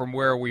removed from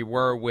where we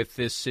were with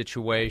this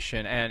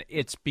situation, and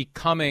it's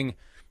becoming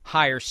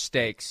higher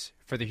stakes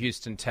for the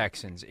Houston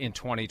Texans in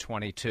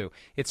 2022.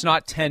 It's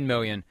not $10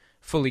 million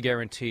fully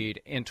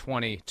guaranteed in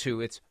 22.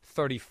 It's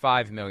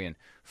 $35 million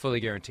fully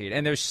guaranteed.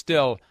 And there's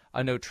still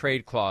a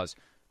no-trade clause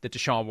that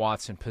Deshaun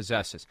Watson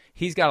possesses.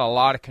 He's got a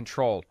lot of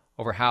control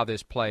over how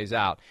this plays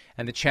out.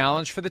 And the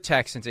challenge for the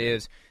Texans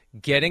is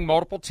getting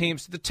multiple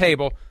teams to the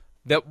table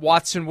that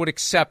Watson would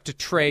accept to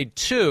trade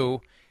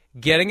to,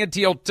 getting a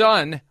deal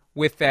done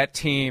with that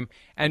team,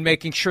 and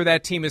making sure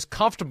that team is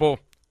comfortable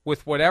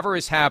with whatever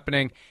is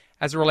happening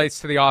as it relates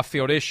to the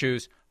off-field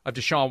issues of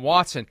Deshaun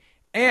Watson.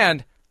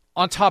 And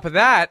on top of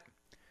that,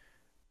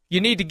 you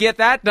need to get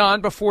that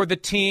done before the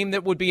team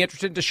that would be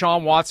interested in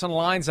Deshaun Watson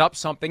lines up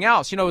something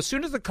else. As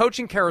soon as the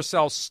coaching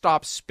carousel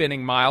stops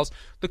spinning, Miles,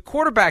 the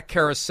quarterback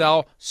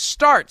carousel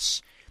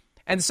starts.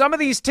 And some of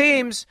these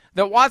teams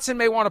that Watson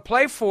may want to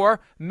play for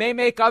may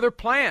make other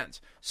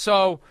plans.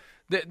 So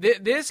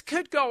this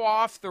could go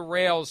off the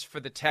rails for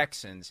the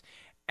Texans.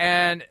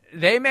 And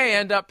they may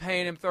end up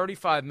paying him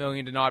 $35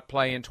 million to not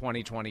play in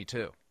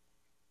 2022.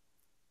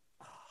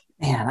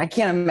 Man, I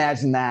can't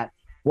imagine that.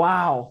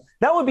 Wow.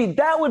 That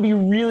would be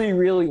really,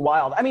 really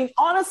wild. I mean,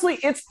 honestly,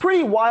 it's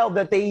pretty wild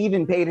that they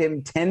even paid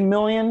him $10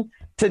 million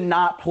to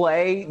not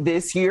play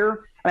this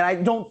year. And I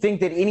don't think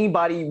that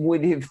anybody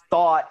would have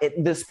thought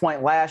at this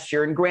point last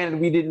year, and granted,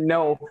 we didn't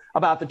know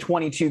about the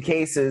 22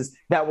 cases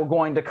that were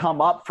going to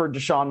come up for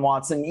Deshaun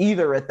Watson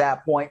either at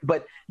that point.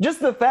 But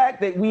just the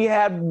fact that we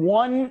had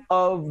one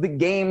of the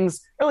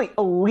game's really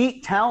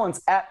elite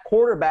talents at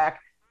quarterback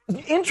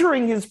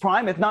entering his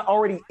prime, if not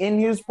already in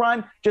his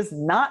prime, just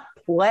not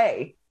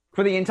play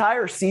for the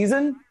entire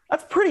season,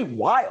 that's pretty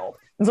wild.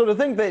 And so to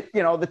think that,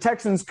 the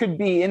Texans could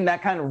be in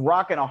that kind of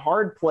rock and a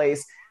hard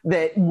place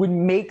that would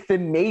make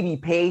them maybe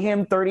pay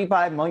him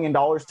 $35 million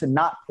to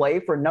not play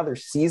for another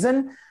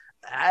season,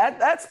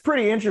 that's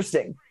pretty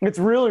interesting. It's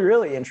really,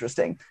 really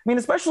interesting. I mean,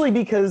 especially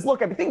because,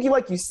 look, I think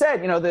like you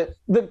said,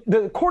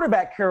 the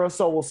quarterback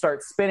carousel will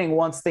start spinning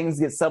once things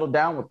get settled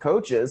down with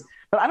coaches.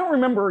 But I don't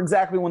remember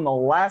exactly when the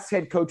last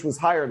head coach was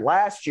hired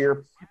last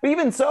year. But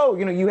even so,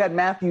 you had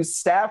Matthew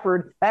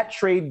Stafford, that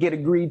trade get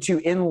agreed to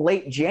in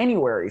late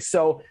January.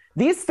 So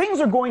these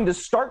things are going to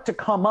start to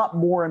come up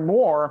more and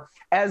more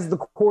as the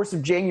course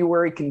of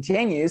January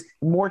continues.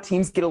 More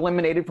teams get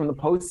eliminated from the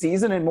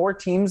postseason and more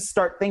teams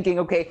start thinking,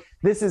 okay,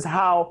 this is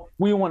how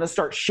we want to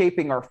start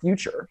shaping our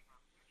future.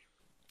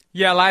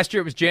 Yeah, last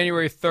year it was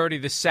January 30,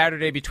 the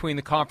Saturday between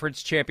the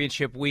conference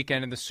championship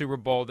weekend and the Super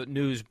Bowl, that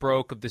news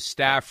broke of the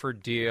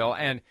Stafford deal.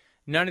 And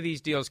none of these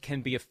deals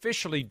can be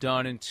officially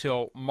done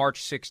until March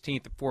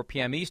 16th at 4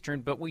 p.m. Eastern.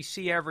 But we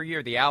see every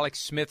year the Alex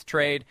Smith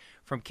trade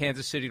from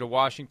Kansas City to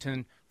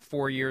Washington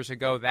 4 years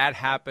ago. That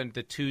happened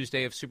the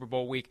Tuesday of Super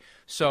Bowl week.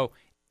 So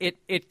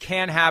it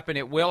can happen.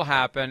 It will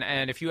happen.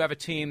 And if you have a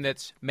team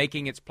that's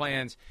making its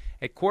plans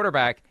at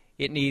quarterback,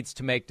 it needs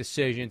to make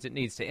decisions. It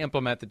needs to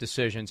implement the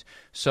decisions.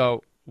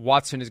 So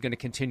Watson is going to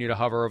continue to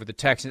hover over the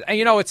Texans.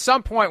 And, at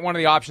some point, one of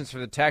the options for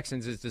the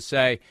Texans is to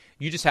say,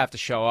 you just have to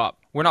show up.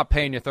 We're not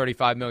paying you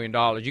 $35 million.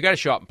 You got to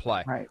show up and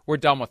play. Right. We're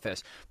done with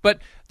this. But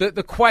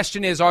the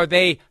question is, are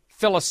they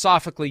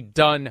philosophically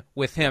done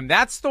with him?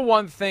 That's the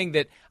one thing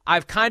that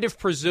I've kind of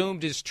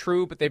presumed is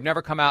true, but they've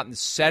never come out and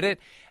said it.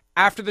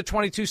 After the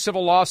 22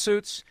 civil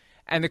lawsuits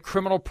and the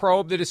criminal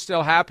probe that is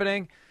still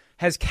happening,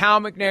 has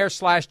Cal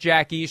McNair /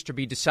 Jack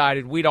Easterby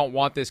decided we don't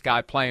want this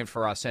guy playing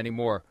for us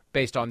anymore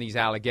based on these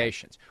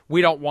allegations?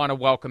 We don't want to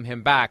welcome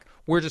him back.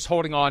 We're just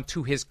holding on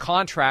to his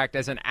contract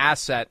as an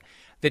asset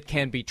that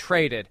can be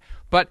traded.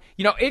 But,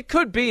 it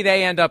could be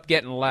they end up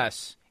getting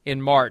less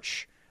in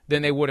March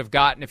than they would have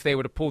gotten if they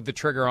would have pulled the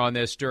trigger on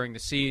this during the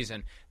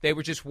season. They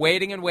were just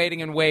waiting and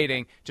waiting and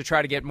waiting to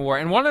try to get more.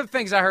 And one of the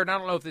things I heard, and I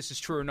don't know if this is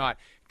true or not,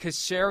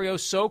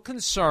 Caserio's so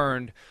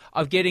concerned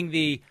of getting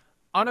the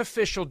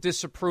unofficial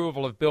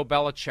disapproval of Bill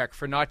Belichick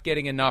for not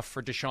getting enough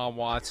for Deshaun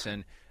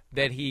Watson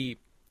that he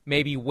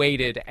maybe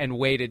waited and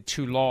waited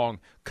too long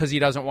because he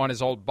doesn't want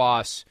his old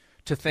boss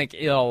to think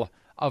ill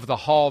of the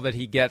haul that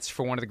he gets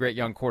for one of the great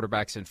young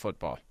quarterbacks in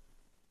football.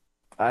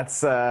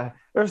 That's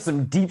there's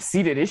some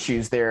deep-seated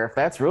issues there if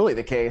that's really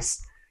the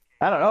case.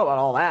 I don't know about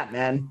all that,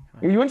 man.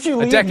 Once you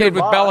leave a decade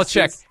with boss,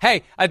 Belichick.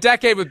 Hey, a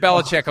decade with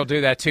Belichick will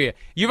do that to you.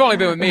 You've only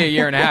been with me a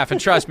year and a half, and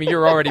trust me,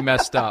 you're already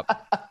messed up.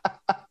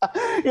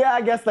 Yeah,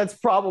 I guess that's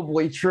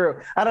probably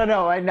true. I don't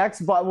know.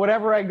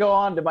 Whatever I go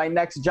on to my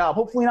next job,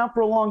 hopefully not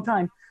for a long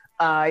time,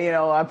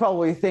 I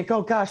probably think,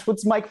 oh gosh,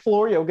 what's Mike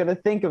Florio going to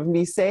think of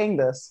me saying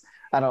this?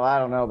 I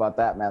don't know about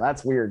that, man.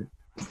 That's weird.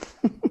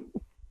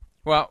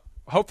 Well,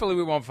 hopefully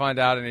we won't find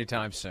out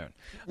anytime soon.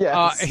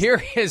 Yes.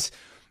 Here is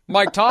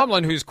Mike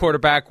Tomlin, whose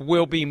quarterback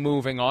will be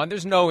moving on.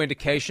 There's no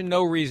indication,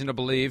 no reason to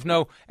believe,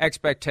 no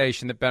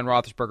expectation that Ben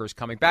Roethlisberger is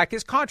coming back.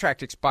 His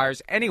contract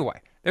expires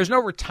anyway. There's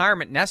no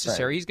retirement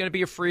necessary. Right. He's going to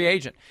be a free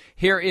agent.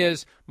 Here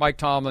is Mike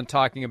Tomlin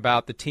talking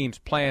about the team's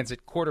plans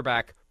at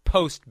quarterback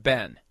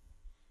post-Ben.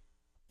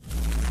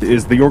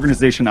 Is the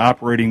organization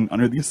operating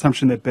under the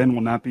assumption that Ben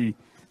will not be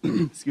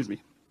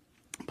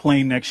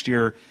playing next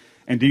year?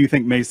 And do you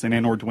think Mason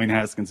and or Dwayne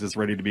Haskins is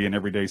ready to be an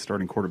everyday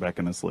starting quarterback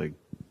in this league?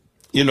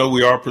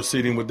 We are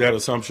proceeding with that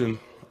assumption.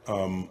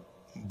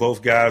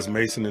 Both guys,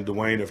 Mason and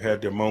Dwayne, have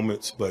had their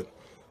moments, but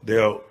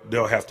they'll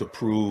have to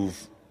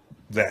prove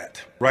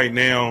that. Right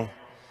now,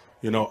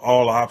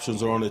 all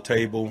options are on the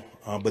table,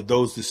 but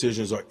those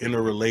decisions are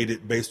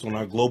interrelated based on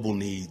our global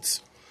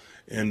needs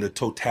and the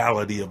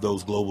totality of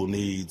those global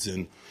needs.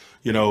 And,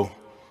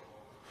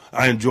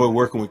 I enjoy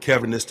working with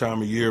Kevin this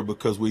time of year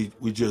because we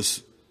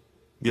just,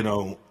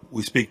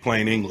 we speak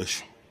plain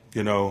English.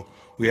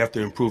 We have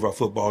to improve our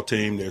football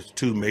team. There's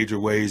two major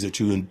ways that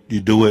you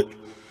do it.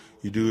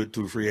 You do it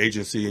through free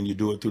agency and you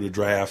do it through the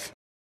draft.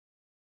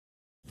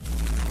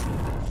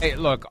 Hey,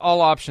 look,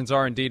 all options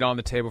are indeed on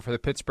the table for the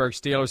Pittsburgh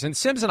Steelers. And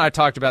Sims and I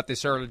talked about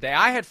this earlier today.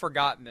 I had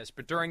forgotten this,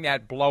 but during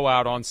that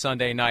blowout on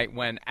Sunday night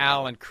when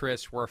Al and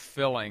Chris were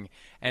filling,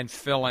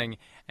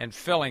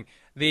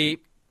 the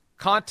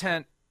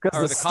content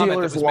because the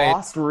Steelers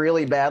lost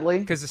really badly.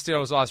 Because the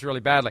Steelers lost really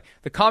badly.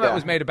 The comment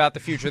was made about the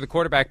future of the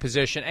quarterback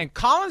position, and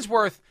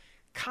Collinsworth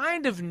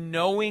kind of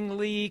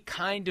knowingly,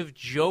 kind of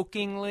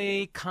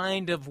jokingly,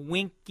 kind of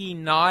winky,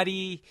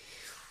 naughty.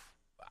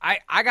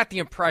 I got the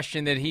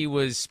impression that he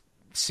was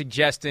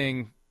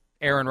suggesting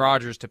Aaron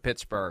Rodgers to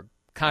Pittsburgh,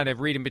 kind of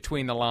reading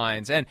between the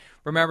lines. And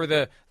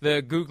remember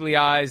the googly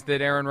eyes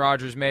that Aaron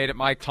Rodgers made at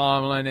Mike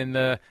Tomlin and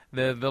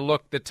the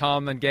look that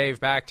Tomlin gave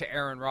back to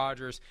Aaron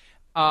Rodgers.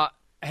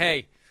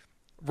 Hey,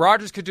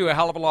 Rodgers could do a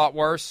hell of a lot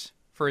worse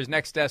for his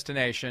next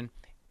destination,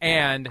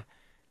 and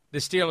the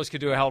Steelers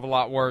could do a hell of a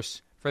lot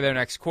worse for their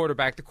next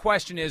quarterback. The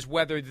question is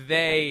whether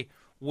they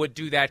would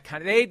do that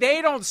kind of –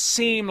 they don't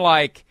seem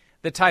like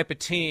the type of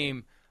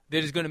team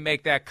that is going to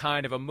make that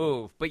kind of a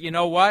move. But you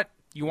know what?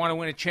 You want to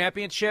win a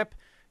championship?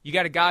 You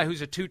got a guy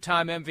who's a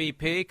 2-time MVP,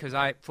 because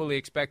I fully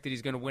expect that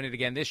he's going to win it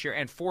again this year,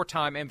 and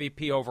 4-time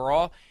MVP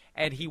overall,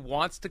 and he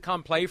wants to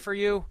come play for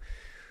you.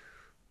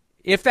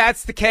 If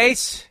that's the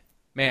case,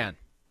 man,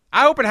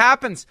 I hope it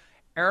happens.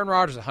 Aaron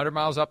Rodgers, 100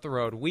 miles up the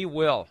road. We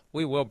will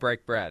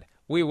break bread.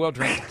 We will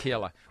drink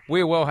tequila.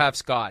 We will have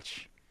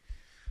scotch.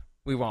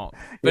 We won't.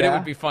 But it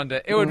would be fun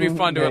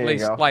to at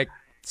least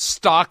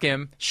stalk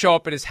him, show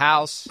up at his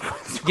house,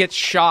 get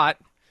shot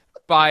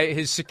by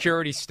his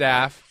security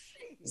staff.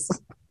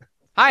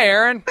 Hi,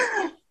 Aaron.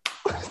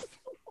 What are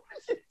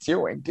you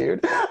doing, dude?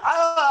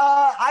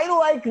 I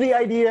like the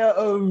idea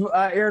of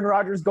Aaron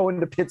Rodgers going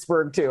to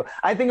Pittsburgh, too.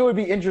 I think it would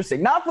be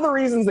interesting, not for the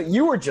reasons that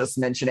you were just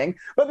mentioning,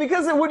 but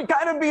because it would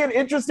kind of be an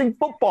interesting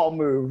football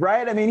move,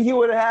 right? I mean, he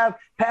would have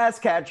pass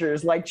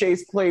catchers like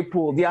Chase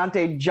Claypool,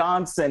 Deontay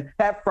Johnson,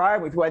 Pat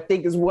Freiermuth, who I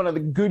think is one of the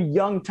good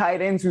young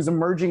tight ends who's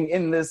emerging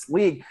in this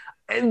league.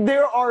 And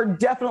there are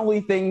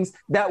definitely things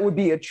that would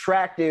be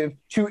attractive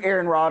to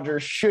Aaron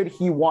Rodgers should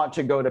he want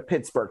to go to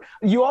Pittsburgh.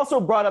 You also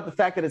brought up the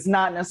fact that it's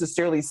not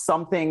necessarily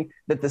something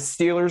that the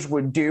Steelers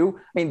would do.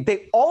 I mean,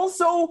 they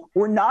also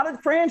were not a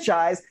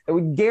franchise that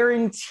would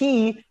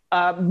guarantee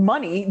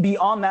money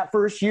beyond that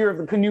first year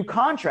of the new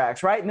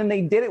contracts, right? And then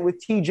they did it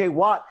with TJ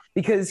Watt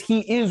because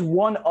he is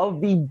one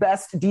of the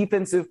best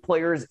defensive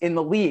players in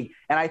the league.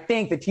 And I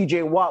think that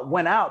TJ Watt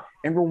went out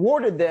and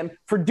rewarded them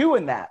for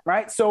doing that,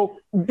 right? So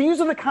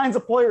these are the kinds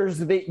of players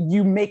that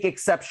you make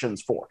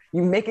exceptions for.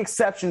 You make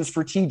exceptions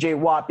for TJ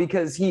Watt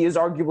because he is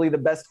arguably the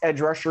best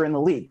edge rusher in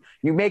the league.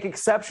 You make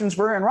exceptions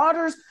for Aaron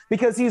Rodgers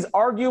because he's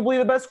arguably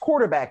the best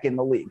quarterback in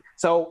the league.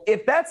 So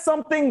if that's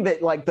something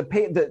that like the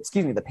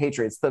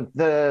Patriots,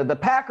 the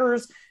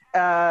Packers,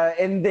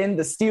 and then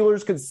the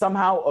Steelers could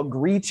somehow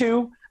agree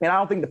to. I mean, I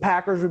don't think the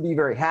Packers would be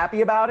very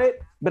happy about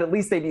it, but at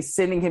least they'd be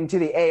sending him to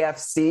the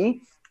AFC.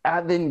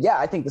 Then, yeah,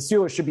 I think the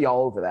Steelers should be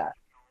all over that.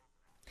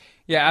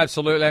 Yeah,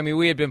 absolutely. I mean,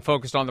 we had been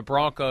focused on the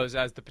Broncos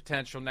as the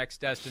potential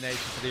next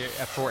destination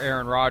for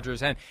Aaron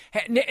Rodgers. And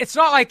it's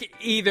not like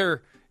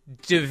either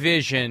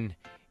division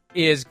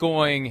is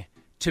going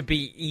to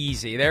be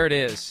easy. There it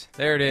is.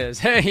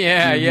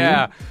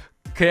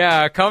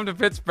 Yeah, come to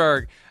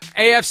Pittsburgh.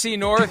 AFC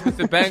North with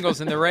the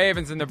Bengals and the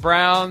Ravens and the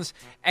Browns.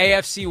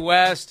 AFC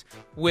West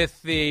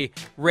with the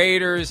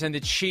Raiders and the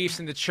Chiefs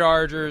and the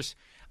Chargers.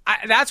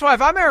 That's why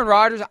if I'm Aaron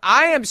Rodgers,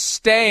 I am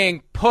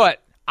staying put.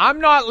 I'm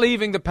not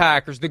leaving the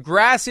Packers. The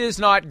grass is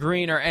not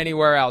greener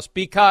anywhere else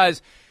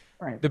because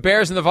the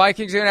Bears and the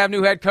Vikings are going to have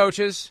new head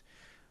coaches.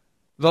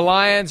 The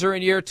Lions are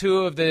in year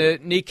 2 of the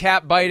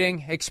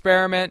kneecap-biting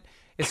experiment.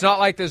 It's not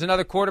like there's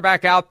another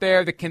quarterback out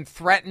there that can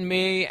threaten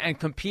me and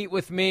compete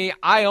with me.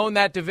 I own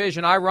that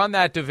division. I run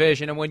that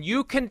division. And when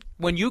you can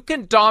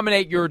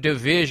dominate your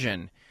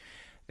division,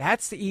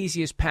 that's the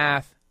easiest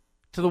path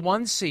to the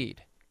 1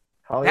 seed.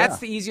 Oh, yeah. That's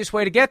the easiest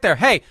way to get there.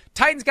 Hey,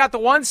 Titans got the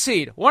 1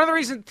 seed. One of the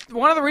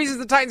reasons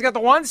the Titans got the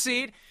 1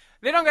 seed,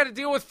 they don't got to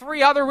deal with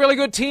 3 other really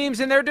good teams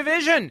in their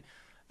division.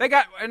 They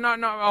got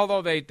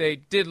although they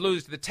did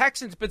lose to the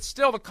Texans, but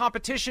still the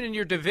competition in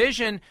your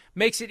division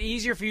makes it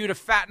easier for you to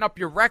fatten up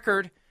your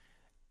record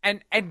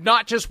and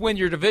not just win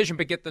your division,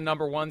 but get the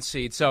number 1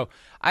 seed. So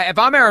if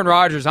I'm Aaron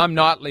Rodgers, I'm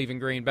not leaving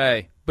Green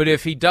Bay. But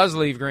if he does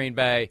leave Green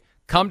Bay,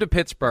 come to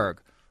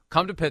Pittsburgh.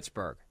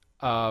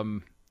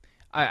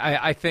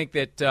 I think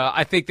that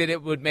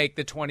it would make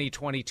the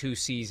 2022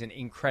 season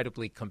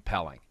incredibly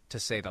compelling, to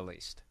say the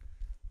least.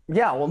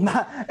 Yeah, well,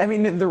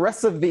 the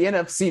rest of the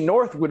NFC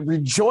North would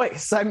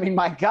rejoice. I mean,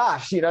 my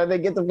gosh, they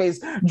get to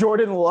face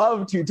Jordan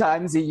Love 2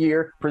 times a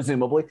year,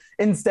 presumably,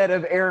 instead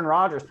of Aaron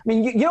Rodgers. I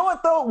mean, you know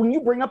what, though? When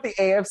you bring up the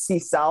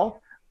AFC South,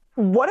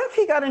 what if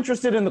he got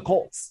interested in the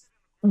Colts?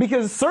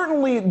 Because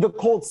certainly the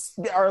Colts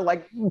are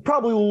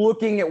probably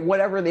looking at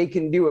whatever they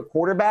can do at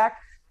quarterback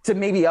to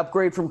maybe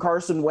upgrade from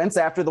Carson Wentz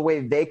after the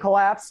way they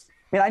collapsed.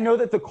 I mean, I know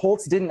that the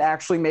Colts didn't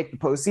actually make the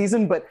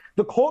postseason, but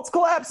the Colts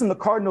collapse and the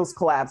Cardinals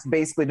collapse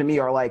basically to me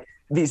are like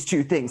these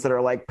 2 things that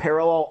are like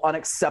parallel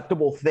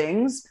unacceptable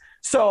things.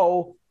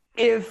 So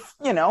if,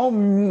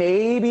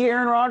 maybe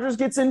Aaron Rodgers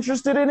gets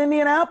interested in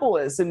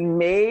Indianapolis and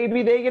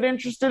maybe they get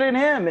interested in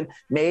him and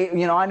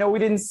I know we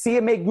didn't see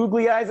him make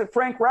googly eyes at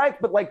Frank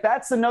Reich, but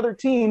that's another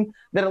team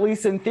that at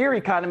least in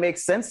theory kind of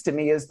makes sense to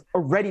me as a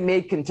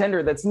ready-made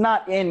contender that's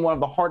not in one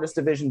of the hardest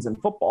divisions in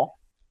football.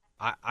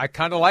 I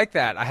kind of like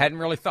that. I hadn't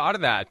really thought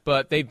of that,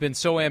 but they've been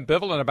so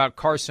ambivalent about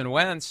Carson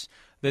Wentz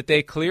that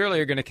they clearly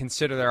are going to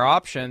consider their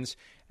options.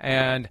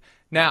 And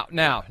now,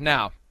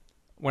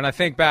 when I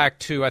think back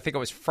to, I think it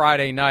was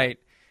Friday night,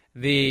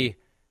 the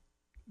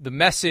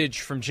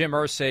message from Jim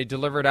Irsay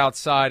delivered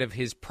outside of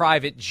his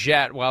private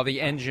jet while the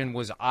engine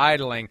was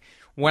idling.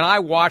 When I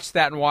watched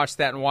that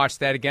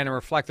again and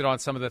reflected on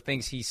some of the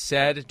things he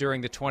said during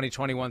the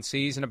 2021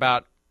 season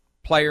about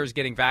players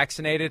getting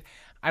vaccinated,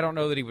 I don't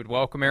know that he would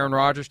welcome Aaron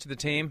Rodgers to the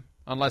team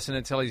unless and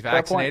until he's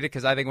vaccinated,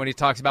 because I think when he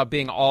talks about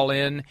being all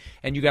in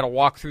and you got to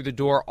walk through the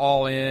door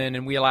all in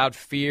and we allowed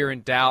fear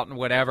and doubt and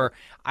whatever,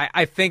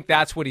 I think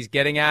that's what he's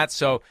getting at.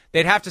 So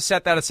they'd have to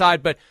set that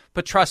aside. But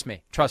trust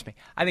me,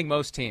 I think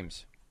most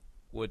teams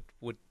would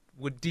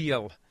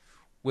deal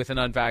with an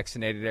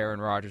unvaccinated Aaron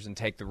Rodgers and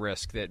take the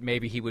risk that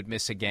maybe he would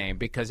miss a game,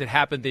 because it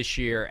happened this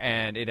year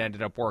and it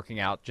ended up working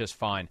out just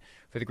fine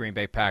for the Green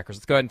Bay Packers.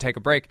 Let's go ahead and take a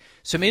break.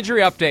 Some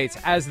injury updates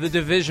as the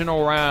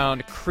divisional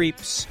round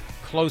creeps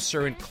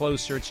closer and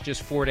closer. It's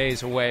just 4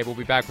 days away. We'll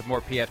be back with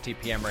more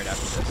PFTPM right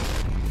after this.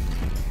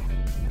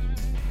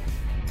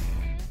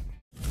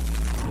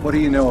 What do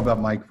you know about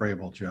Mike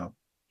Vrabel, Joe?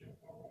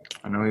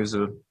 I know he was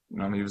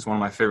one of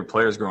my favorite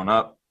players growing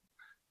up.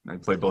 He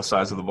played both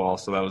sides of the ball,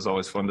 so that was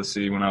always fun to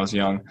see when I was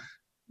young.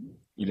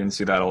 You didn't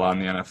see that a lot in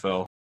the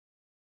NFL.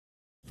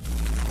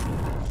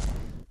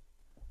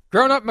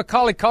 Grown up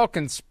Macaulay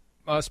Culkin's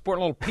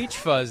sporting a little peach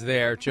fuzz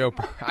there, Joe.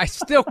 I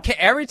still can't.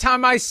 Every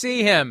time I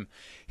see him,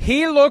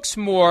 he looks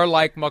more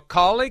like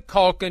Macaulay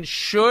Culkin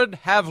should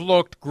have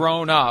looked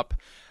grown up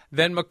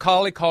than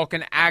Macaulay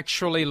Culkin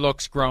actually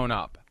looks grown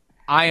up.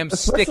 I am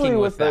sticking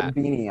with that.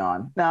 Especially with the beanie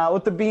on. Now,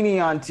 with the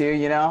beanie on, too,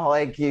 you know,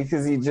 like,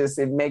 because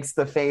it makes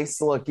the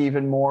face look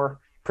even more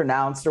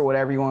pronounced or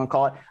whatever you want to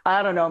call it.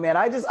 I don't know, man.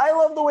 I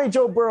love the way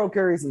Joe Burrow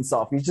carries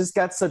himself. He's just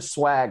got such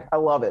swag. I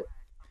love it.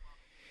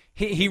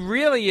 He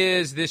really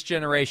is this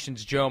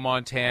generation's Joe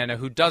Montana,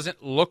 who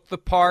doesn't look the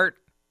part,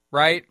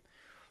 right?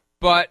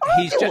 But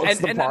he's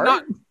just and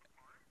not.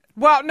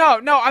 Well,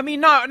 no. I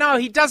mean, no.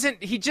 He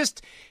doesn't. He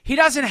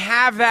doesn't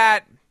have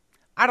that.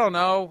 I don't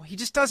know. He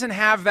just doesn't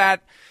have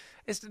that.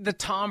 It's the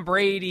Tom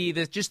Brady,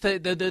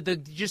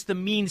 the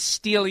mean,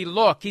 steely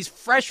look. He's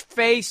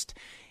fresh-faced,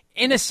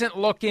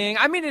 innocent-looking.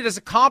 I mean it as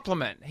a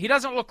compliment. He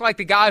doesn't look like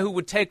the guy who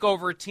would take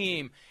over a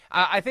team.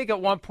 I think at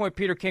one point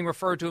Peter King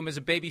referred to him as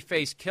a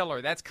baby-faced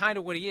killer. That's kind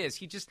of what he is.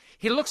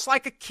 He looks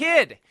like a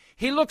kid.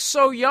 He looks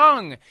so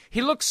young.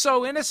 He looks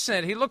so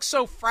innocent. He looks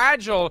so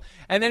fragile.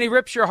 And then he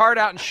rips your heart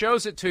out and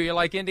shows it to you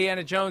like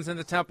Indiana Jones in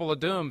the Temple of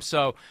Doom.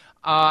 So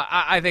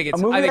I think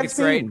it's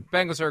great.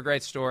 Bengals are a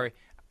great story.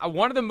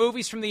 One of the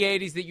movies from the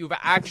 80s that you've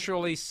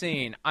actually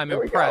seen. I'm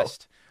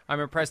impressed. I'm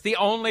impressed. The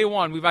only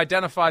one. We've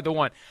identified the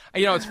one.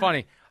 You know, it's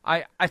funny.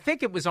 I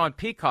think it was on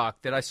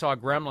Peacock that I saw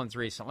Gremlins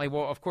recently.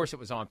 Well, of course it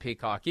was on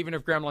Peacock. Even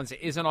if Gremlins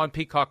isn't on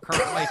Peacock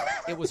currently,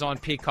 it was on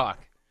Peacock.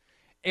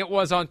 It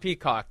was on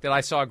Peacock that I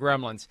saw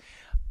Gremlins.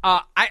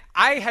 I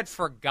had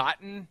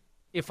forgotten,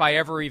 if I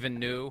ever even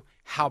knew,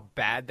 how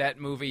bad that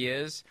movie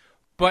is,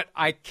 but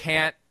I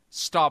can't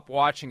stop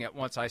watching it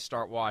once I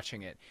start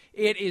watching it.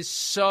 It is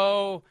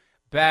so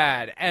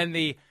bad. And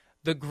the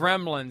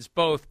Gremlins,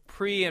 both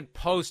pre and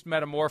post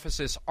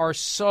metamorphosis, are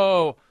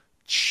so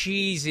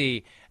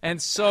cheesy and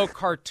so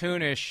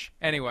cartoonish.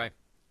 Anyway,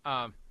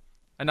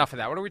 enough of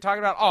that. What are we talking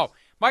about? Oh,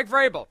 Mike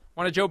Vrabel,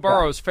 one of Joe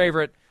Burrow's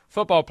favorite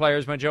football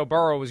players when Joe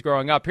Burrow was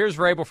growing up. Here's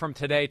Vrabel from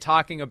today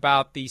talking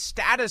about the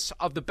status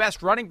of the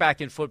best running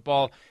back in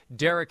football,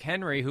 Derrick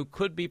Henry, who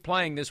could be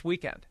playing this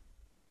weekend.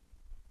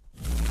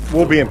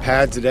 We'll be in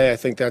pads today. I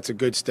think that's a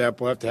good step.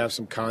 We'll have to have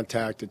some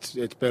contact.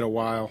 It's been a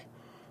while,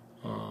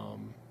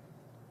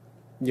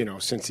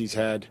 since he's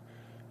had,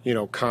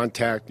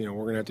 contact. We're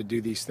going to have to do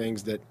these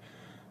things that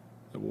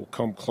will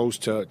come close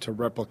to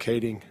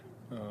replicating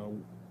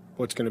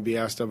what's going to be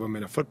asked of him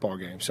in a football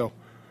game. So,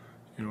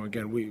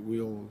 again,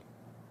 we'll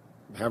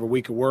have a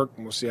week of work,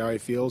 and we'll see how he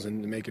feels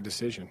and make a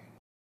decision.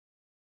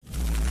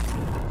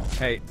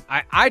 Hey,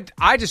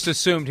 I just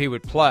assumed he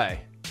would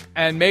play.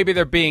 And maybe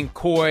they're being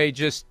coy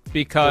just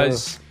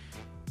because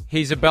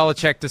he's a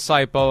Belichick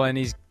disciple and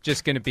he's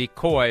just going to be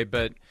coy.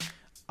 But,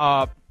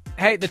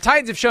 hey, the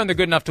Titans have shown they're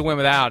good enough to win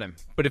without him.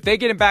 But if they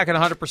get him back at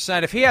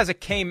 100%, if he has a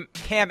Cam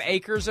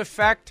Akers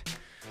effect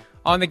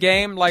on the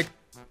game like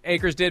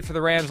Akers did for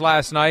the Rams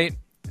last night,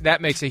 that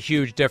makes a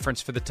huge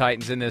difference for the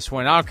Titans in this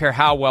one. I don't care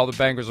how well the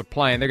Bengals are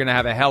playing. They're going to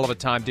have a hell of a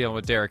time dealing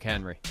with Derrick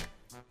Henry.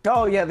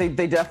 Oh, yeah, they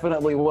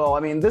definitely will. I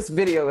mean, this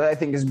video, I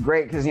think, is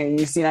great because,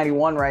 you see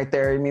 91 right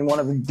there. I mean, one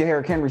of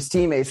Derrick Henry's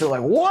teammates are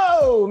like,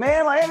 whoa,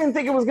 man, I didn't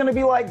think it was going to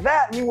be like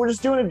that. I mean, we're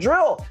just doing a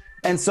drill.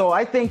 And so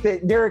I think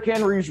that Derrick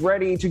Henry's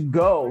ready to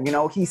go.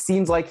 He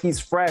seems like he's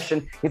fresh.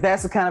 And if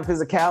that's the kind of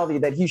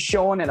physicality that he's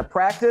showing in a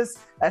practice,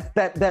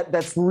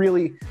 that's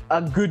really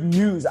good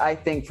news, I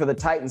think, for the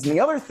Titans. And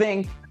the other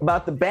thing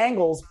about the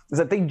Bengals is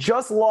that they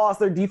just lost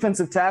their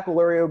defensive tackle,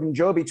 Larry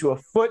Ogunjobi, to a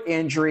foot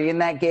injury in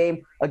that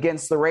game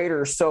against the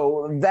Raiders.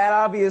 So that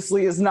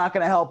obviously is not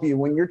going to help you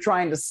when you're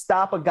trying to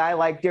stop a guy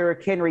like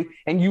Derrick Henry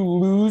and you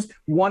lose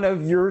one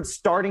of your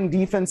starting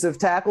defensive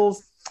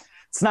tackles.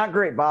 It's not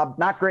great, Bob.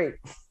 Not great.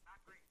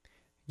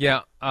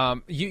 Yeah,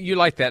 you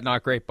like that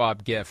 "not great,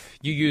 Bob" gif.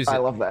 You use it. I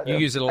love that. You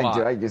use it a lot.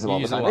 I use it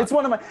all the time. It's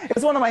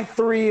one of my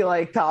three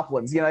top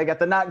ones. I got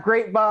the "not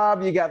great,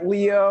 Bob." You got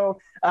Leo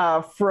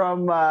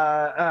from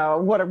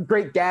What a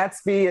Great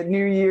Gatsby at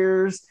New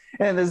Year's,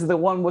 and there's the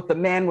one with the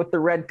man with the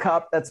red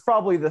cup. That's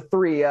probably the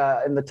three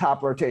in the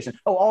top rotation.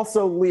 Oh,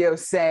 also Leo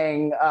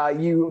saying,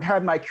 "You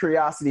had my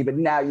curiosity, but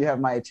now you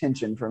have my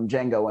attention" from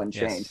Django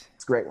Unchained. Yes.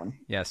 It's a great one.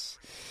 Yes.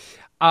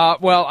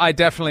 Well, I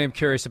definitely am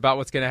curious about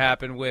what's going to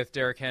happen with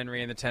Derrick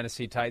Henry and the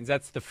Tennessee Titans.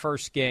 That's the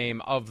first game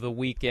of the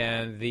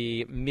weekend,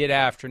 the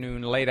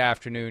mid-afternoon, late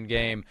afternoon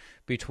game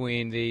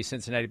between the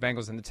Cincinnati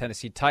Bengals and the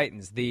Tennessee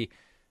Titans. The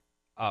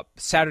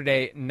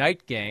Saturday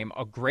night game,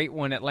 a great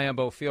one at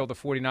Lambeau Field, the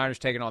 49ers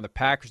taking on the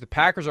Packers. The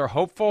Packers are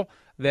hopeful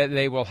that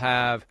they will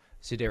have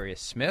Za'Darius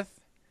Smith,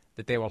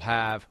 that they will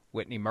have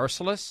Whitney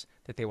Mercilus,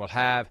 that they will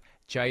have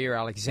Jair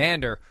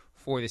Alexander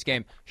for this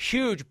game.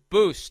 Huge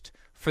boost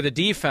for the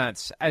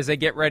defense as they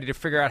get ready to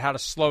figure out how to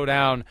slow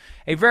down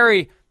a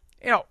very,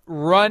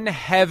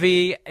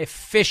 run-heavy,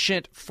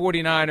 efficient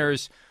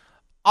 49ers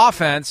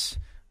offense.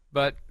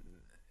 But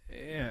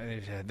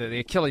the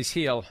Achilles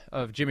heel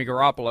of Jimmy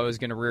Garoppolo is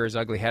going to rear his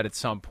ugly head at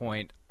some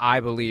point,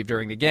 I believe,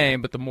 during the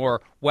game. But the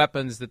more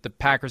weapons that the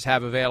Packers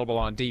have available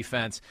on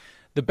defense,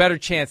 the better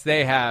chance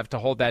they have to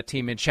hold that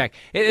team in check.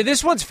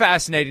 This one's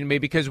fascinating to me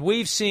because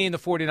we've seen the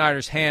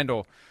 49ers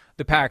handle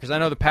the Packers. I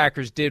know the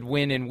Packers did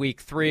win in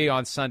Week 3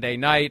 on Sunday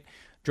night,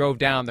 drove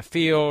down the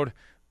field,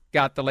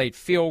 got the late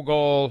field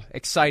goal,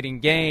 exciting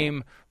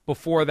game.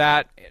 Before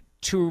that,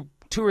 two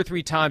or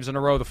three times in a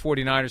row, the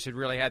 49ers had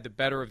really had the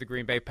better of the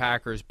Green Bay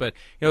Packers. But,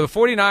 the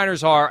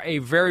 49ers are a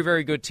very,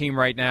 very good team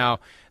right now.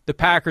 The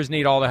Packers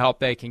need all the help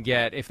they can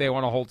get if they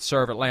want to hold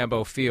serve at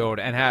Lambeau Field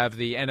and have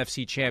the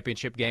NFC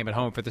Championship game at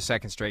home for the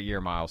second straight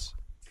year, Miles.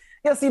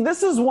 Yeah, see,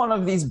 this is one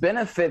of these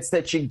benefits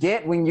that you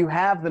get when you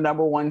have the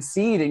number 1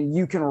 seed and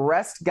you can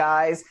rest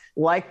guys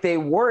like they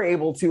were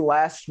able to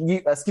last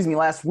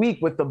week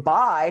with the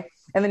bye.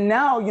 And then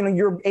now,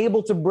 you're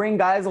able to bring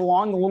guys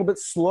along a little bit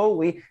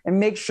slowly and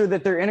make sure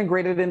that they're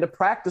integrated into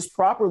practice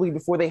properly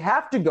before they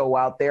have to go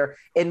out there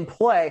and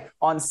play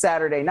on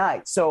Saturday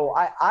night. So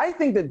I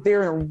think that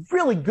they're in a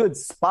really good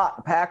spot,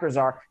 the Packers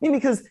are,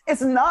 because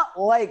it's not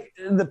like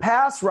the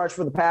pass rush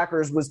for the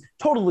Packers was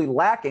totally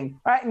lacking.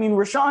 Right?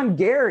 Rashawn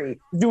Gary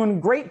doing a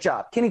great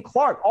job. Kenny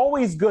Clark,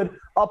 always good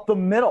up the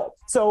middle.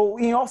 So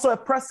you also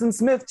have Preston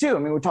Smith too.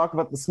 We talk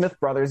about the Smith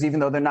brothers, even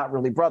though they're not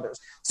really brothers.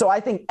 So I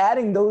think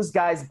adding those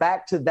guys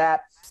back to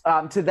that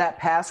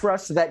pass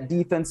rush, to that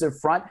defensive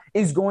front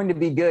is going to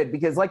be good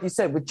because, like you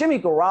said, with Jimmy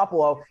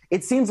Garoppolo,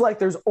 it seems like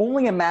there's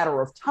only a matter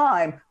of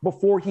time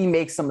before he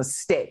makes a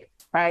mistake.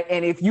 Right.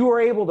 And if you are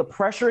able to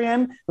pressure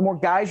him, the more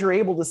guys you're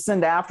able to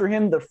send after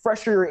him, the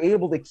fresher you're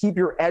able to keep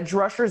your edge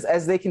rushers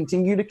as they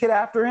continue to get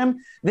after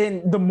him,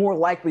 then the more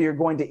likely you're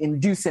going to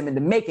induce him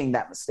into making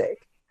that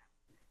mistake.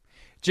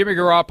 Jimmy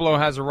Garoppolo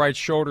has a right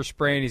shoulder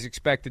sprain. He's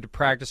expected to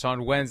practice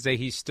on Wednesday.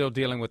 He's still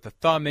dealing with the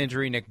thumb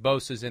injury. Nick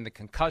Bosa's in the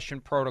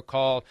concussion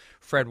protocol.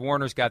 Fred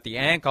Warner's got the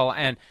ankle.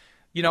 And,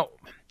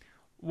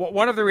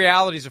 one of the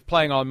realities of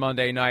playing on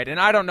Monday night, and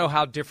I don't know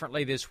how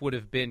differently this would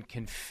have been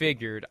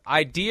configured,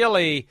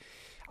 ideally,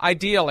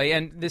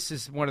 and this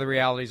is one of the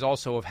realities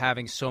also of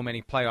having so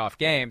many playoff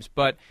games,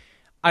 but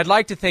I'd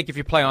like to think if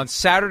you play on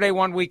Saturday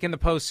one week in the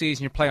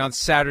postseason, you play on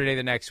Saturday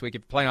the next week.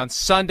 If you play on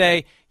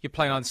Sunday, you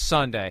play on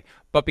Sunday.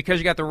 But because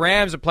you got the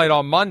Rams that played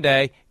on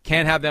Monday,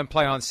 can't have them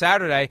play on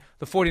Saturday.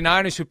 The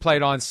 49ers who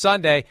played on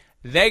Sunday,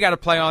 they got to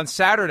play on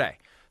Saturday.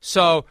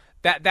 So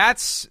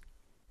that's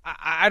 –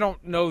 I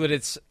don't know that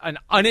it's an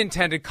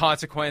unintended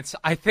consequence.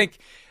 I think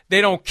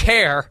they don't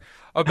care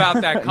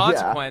about that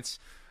consequence.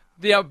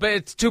 Yeah, but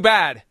it's too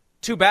bad.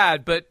 Too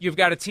bad. But you've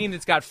got a team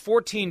that's got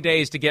 14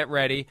 days to get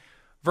ready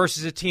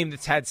versus a team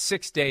that's had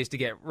 6 days to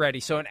get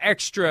ready. So an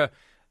extra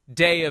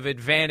day of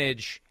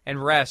advantage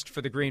and rest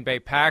for the Green Bay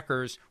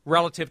Packers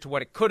relative to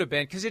what it could have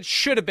been, because it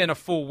should have been a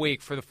full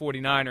week for the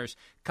 49ers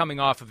coming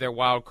off of their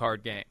wild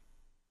card game.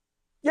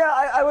 Yeah,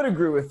 I would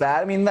agree with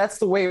that. That's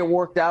the way it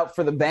worked out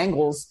for the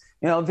Bengals.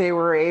 They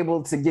were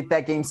able to get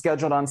that game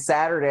scheduled on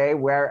Saturday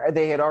where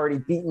they had already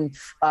beaten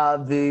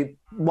the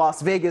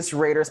Las Vegas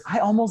Raiders. I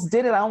almost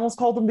did it. I almost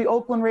called them the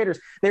Oakland Raiders.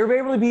 They were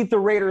able to beat the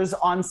Raiders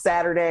on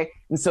Saturday,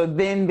 and so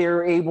then they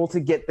were able to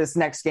get this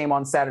next game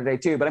on Saturday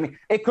too. But,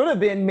 it could have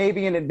been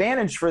maybe an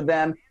advantage for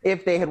them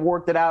if they had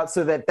worked it out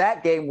so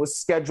that game was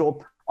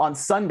scheduled on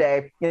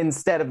Sunday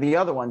instead of the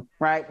other one,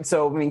 right?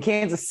 So,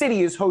 Kansas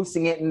City is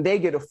hosting it, and they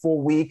get a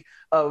full week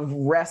of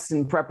rest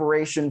and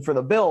preparation for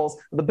the Bills.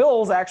 The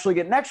Bills actually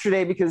get an extra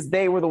day because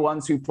they were the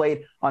ones who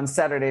played on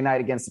Saturday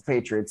night against the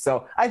Patriots.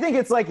 So I think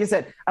it's like you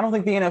said, I don't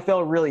think the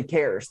NFL really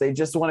cares. They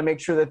just want to make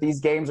sure that these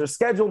games are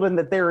scheduled and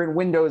that they're in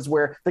windows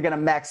where they're going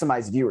to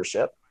maximize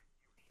viewership.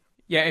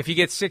 Yeah, if you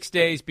get 6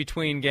 days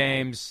between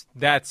games,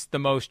 that's the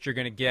most you're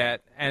going to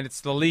get, and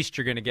it's the least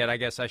you're going to get, I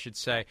guess I should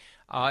say.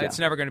 It's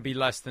never going to be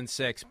less than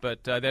 6,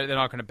 but they're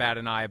not going to bat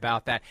an eye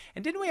about that.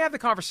 And didn't we have the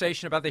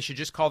conversation about they should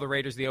just call the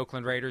Raiders the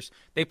Oakland Raiders?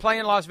 They play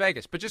in Las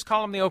Vegas, but just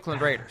call them the Oakland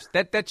Raiders.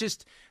 I think that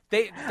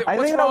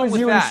was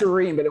you and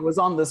Shireen, but it was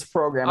on this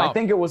program. I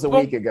think it was a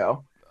week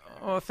ago.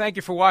 Oh, thank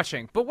you for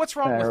watching. But what's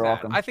wrong with that?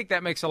 Welcome. I think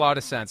that makes a lot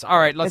of sense. All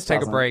right, let's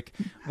take a break.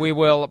 We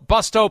will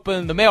bust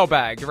open the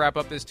mailbag to wrap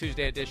up this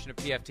Tuesday edition of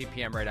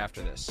PFTPM right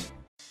after this.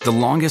 The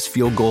longest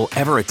field goal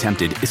ever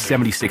attempted is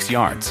 76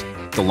 yards.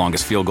 The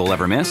longest field goal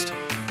ever missed?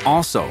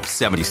 Also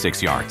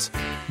 76 yards.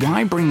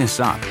 Why bring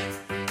this up?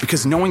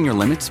 Because knowing your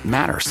limits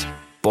matters,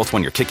 both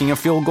when you're kicking a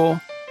field goal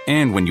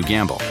and when you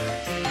gamble.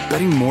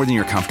 Betting more than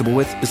you're comfortable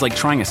with is like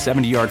trying a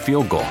 70-yard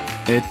field goal.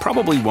 It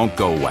probably won't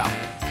go well.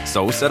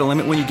 So set a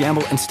limit when you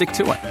gamble and stick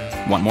to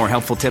it. Want more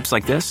helpful tips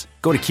like this?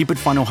 Go to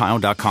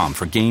keepitfunohio.com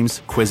for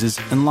games, quizzes,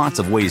 and lots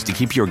of ways to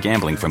keep your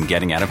gambling from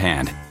getting out of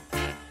hand.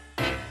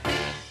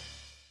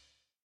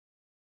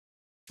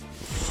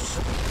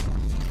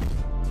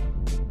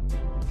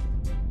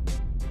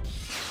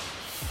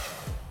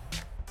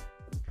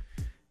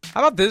 How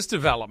about this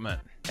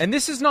development? And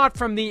this is not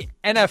from the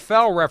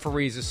NFL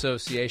Referees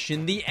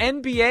Association. The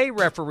NBA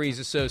Referees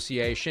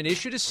Association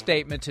issued a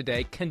statement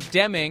today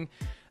condemning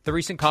the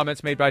recent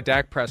comments made by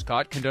Dak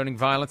Prescott, condoning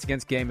violence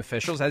against game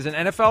officials. As an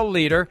NFL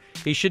leader,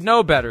 he should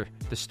know better,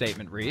 the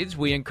statement reads.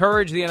 We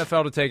encourage the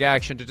NFL to take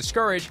action to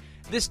discourage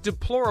this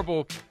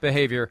deplorable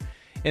behavior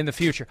in the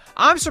future.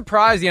 I'm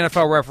surprised the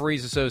NFL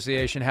Referees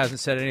Association hasn't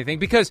said anything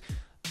because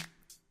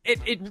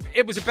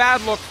it was a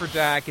bad look for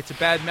Dak. It's a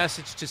bad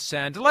message to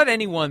send. To let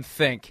anyone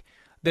think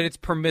that it's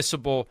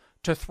permissible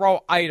to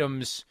throw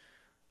items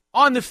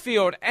on the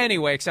field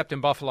anyway, except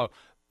in Buffalo.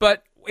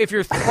 But if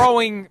you're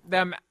throwing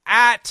them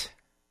at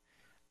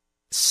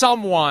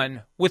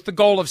someone with the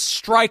goal of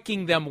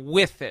striking them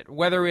with it,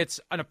 whether it's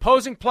an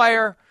opposing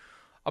player,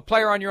 a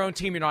player on your own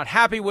team you're not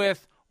happy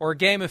with, or a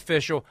game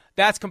official,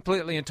 that's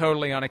completely and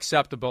totally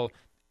unacceptable.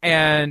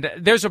 And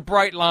there's a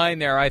bright line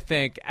there, I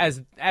think,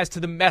 as to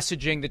the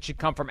messaging that should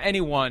come from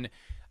anyone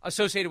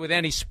associated with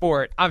any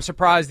sport. I'm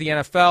surprised the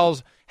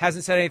NFL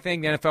hasn't said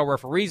anything, the NFL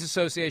Referees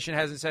Association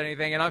hasn't said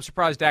anything, and I'm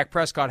surprised Dak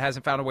Prescott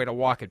hasn't found a way to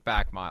walk it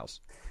back, Miles.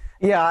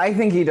 Yeah, I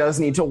think he does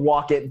need to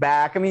walk it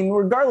back. I mean,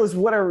 regardless of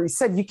whatever he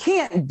said, you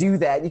can't do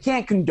that. You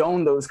can't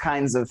condone those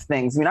kinds of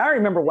things. I mean, I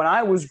remember when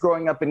I was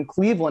growing up in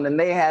Cleveland and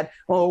they had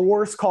one of the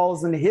worst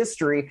calls in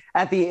history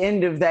at the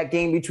end of that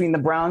game between the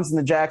Browns and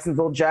the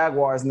Jacksonville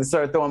Jaguars, and they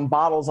started throwing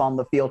bottles on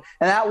the field.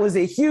 And that was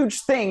a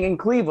huge thing in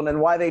Cleveland, and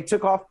why they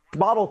took off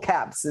bottle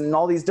caps and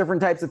all these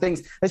different types of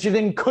things that you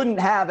then couldn't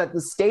have at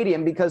the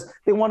stadium because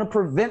they want to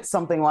prevent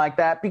something like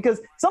that, because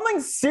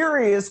something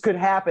serious could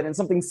happen and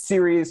something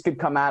serious could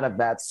come out of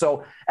that.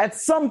 So at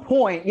some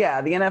point,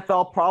 yeah, the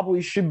NFL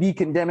probably should be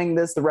condemning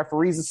this. The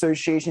Referees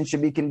Association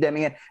should be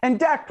condemning it. And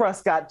Dak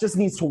Prescott just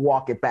needs to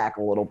walk it back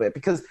a little bit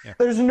because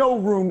there's no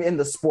room in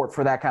the sport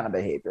for that kind of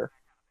behavior.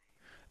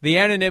 The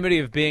anonymity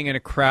of being in a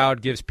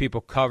crowd gives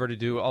people cover to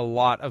do a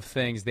lot of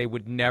things they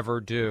would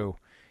never do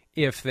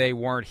if they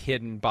weren't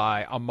hidden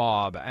by a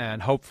mob.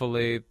 And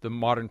hopefully the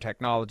modern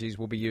technologies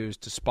will be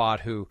used to spot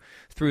who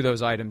threw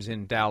those items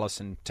in Dallas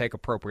and take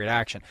appropriate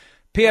action.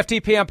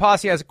 PFT PM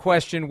Posse has a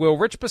question. Will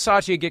Rich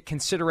Bisaccia get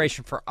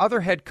consideration for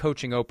other head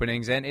coaching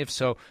openings, and if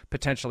so,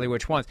 potentially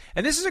which ones?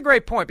 And this is a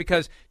great point,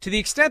 because to the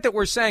extent that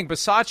we're saying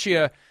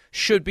Bisaccia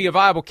should be a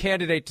viable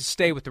candidate to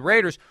stay with the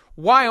Raiders,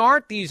 why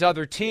aren't these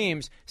other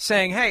teams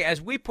saying, hey, as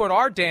we put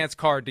our dance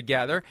card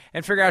together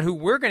and figure out who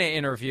we're going to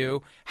interview,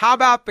 how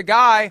about the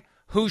guy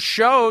who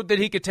showed that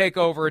he could take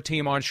over a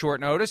team on short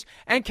notice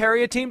and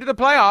carry a team to the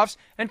playoffs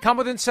and come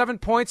within 7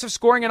 points of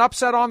scoring an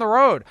upset on the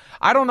road?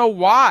 I don't know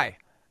why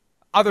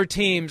other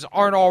teams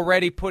aren't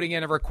already putting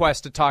in a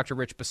request to talk to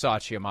Rich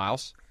Bisaccia,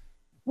 Miles.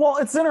 Well,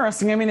 it's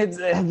interesting. I mean,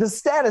 the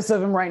status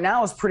of him right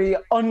now is pretty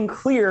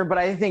unclear, but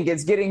I think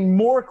it's getting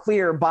more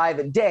clear by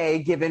the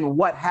day, given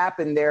what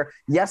happened there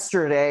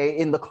yesterday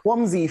in the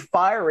clumsy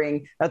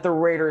firing that the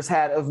Raiders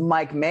had of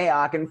Mike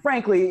Mayock. And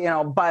frankly,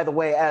 by the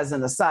way, as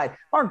an aside,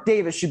 Mark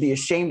Davis should be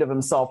ashamed of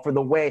himself for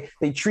the way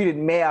they treated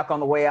Mayock on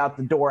the way out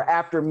the door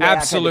after Mayock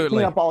had to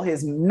clean up all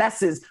his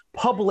messes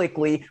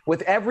publicly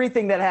with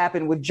everything that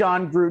happened with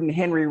John Gruden,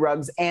 Henry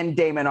Ruggs, and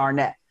Damon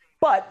Arnett.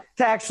 But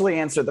to actually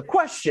answer the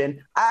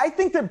question, I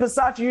think that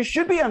Bisaccia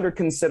should be under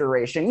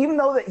consideration, even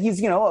though that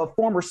he's, a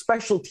former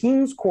special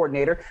teams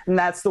coordinator, and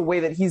that's the way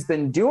that he's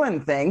been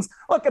doing things.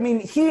 Look, I mean,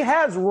 he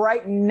has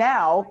right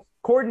now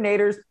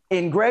coordinators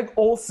in Greg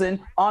Olsen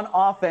on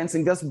offense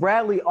and Gus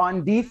Bradley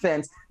on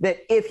defense, that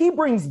if he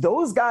brings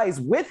those guys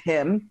with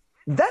him,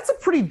 that's a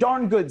pretty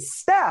darn good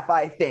staff,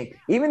 I think.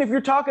 Even if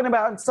you're talking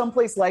about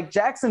someplace like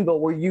Jacksonville,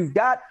 where you've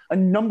got a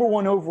number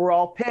 1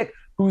 overall pick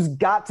who's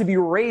got to be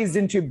raised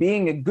into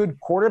being a good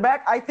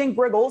quarterback, I think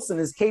Greg Olsen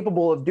is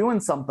capable of doing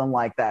something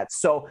like that.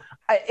 So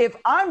if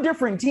I'm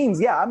different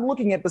teams, I'm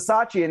looking at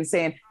Bisaccia and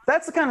saying, if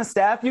that's the kind of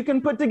staff you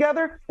can put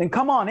together, then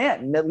come on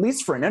in, at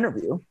least for an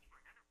interview.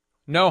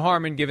 No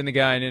harm in giving the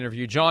guy an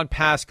interview. John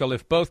Pascal,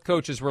 if both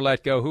coaches were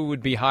let go, who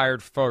would be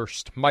hired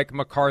first, Mike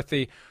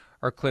McCarthy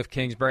or Cliff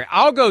Kingsbury?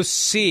 I'll go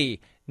C,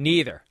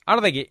 neither. I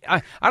don't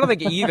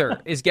think either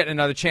is getting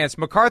another chance.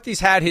 McCarthy's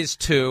had his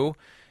 2.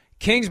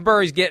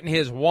 Kingsbury's getting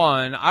his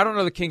 1. I don't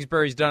know that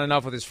Kingsbury's done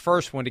enough with his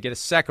first one to get a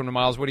second one,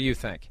 Miles. What do you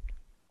think?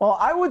 Well,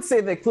 I would say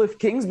that Cliff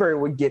Kingsbury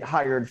would get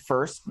hired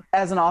first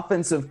as an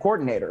offensive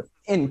coordinator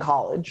in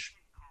college.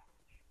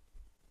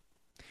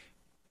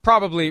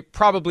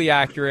 Probably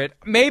accurate.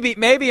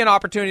 Maybe an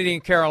opportunity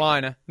in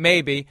Carolina.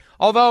 Maybe.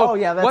 Although,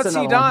 what's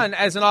he done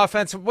as an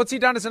offensive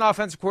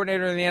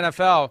coordinator in the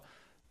NFL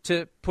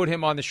to put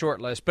him on the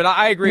short list? But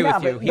I agree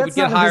with you. He would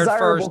get hired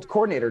first.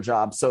 Coordinator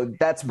job, so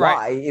that's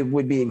why it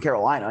would be in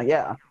Carolina.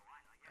 Yeah.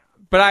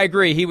 But I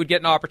agree, he would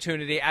get an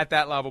opportunity at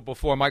that level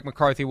before Mike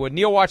McCarthy would.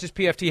 Neil watches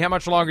PFT. How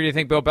much longer do you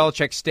think Bill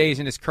Belichick stays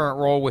in his current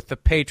role with the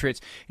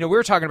Patriots? We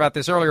were talking about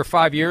this earlier.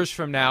 5 years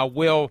from now,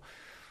 will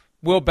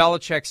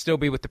Belichick still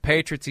be with the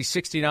Patriots? He's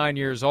 69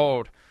 years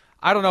old.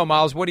 I don't know,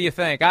 Miles. What do you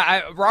think?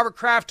 Robert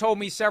Kraft told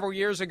me several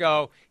years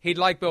ago he'd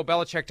like Bill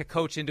Belichick to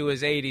coach into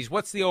his 80s.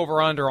 What's the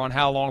over-under on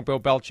how long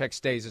Bill Belichick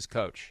stays as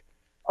coach?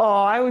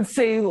 Oh, I would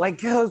say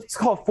let's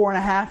call it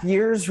 4.5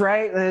 years,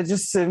 right?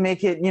 Just to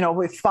make it,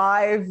 with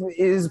 5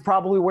 is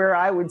probably where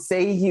I would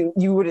say you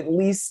would at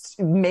least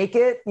make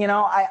it.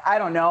 I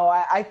don't know.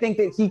 I think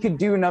that he could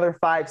do another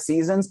 5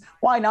 seasons.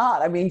 Why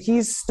not? I mean,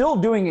 he's still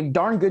doing a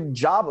darn good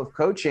job of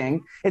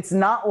coaching. It's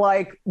not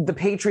like the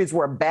Patriots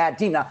were a bad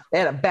team. Now, they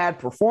had a bad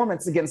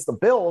performance against the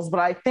Bills, but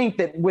I think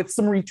that with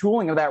some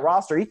retooling of that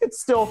roster, he could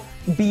still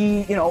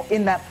be,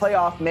 in that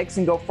playoff mix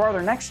and go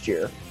farther next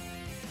year.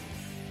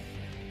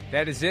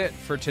 That is it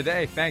for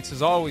today. Thanks,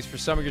 as always, for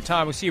some of your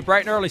time. We'll see you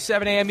bright and early,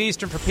 7 a.m.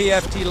 Eastern for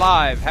PFT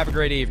Live. Have a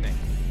great evening.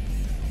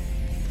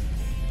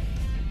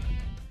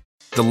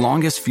 The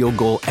longest field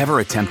goal ever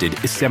attempted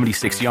is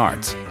 76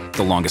 yards.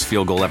 The longest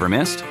field goal ever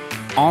missed?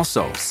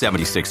 Also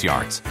 76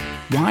 yards.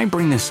 Why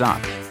bring this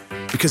up?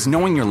 Because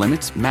knowing your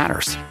limits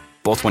matters,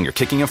 both when you're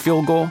kicking a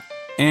field goal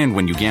and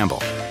when you gamble.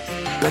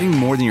 Betting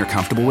more than you're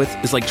comfortable with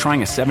is like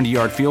trying a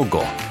 70-yard field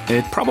goal.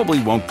 It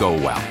probably won't go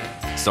well.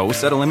 So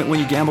set a limit when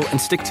you gamble and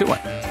stick to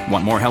it.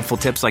 Want more helpful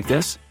tips like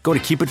this? Go to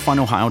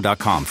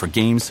keepitfunohio.com for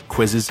games,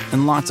 quizzes,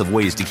 and lots of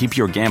ways to keep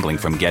your gambling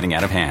from getting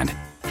out of hand.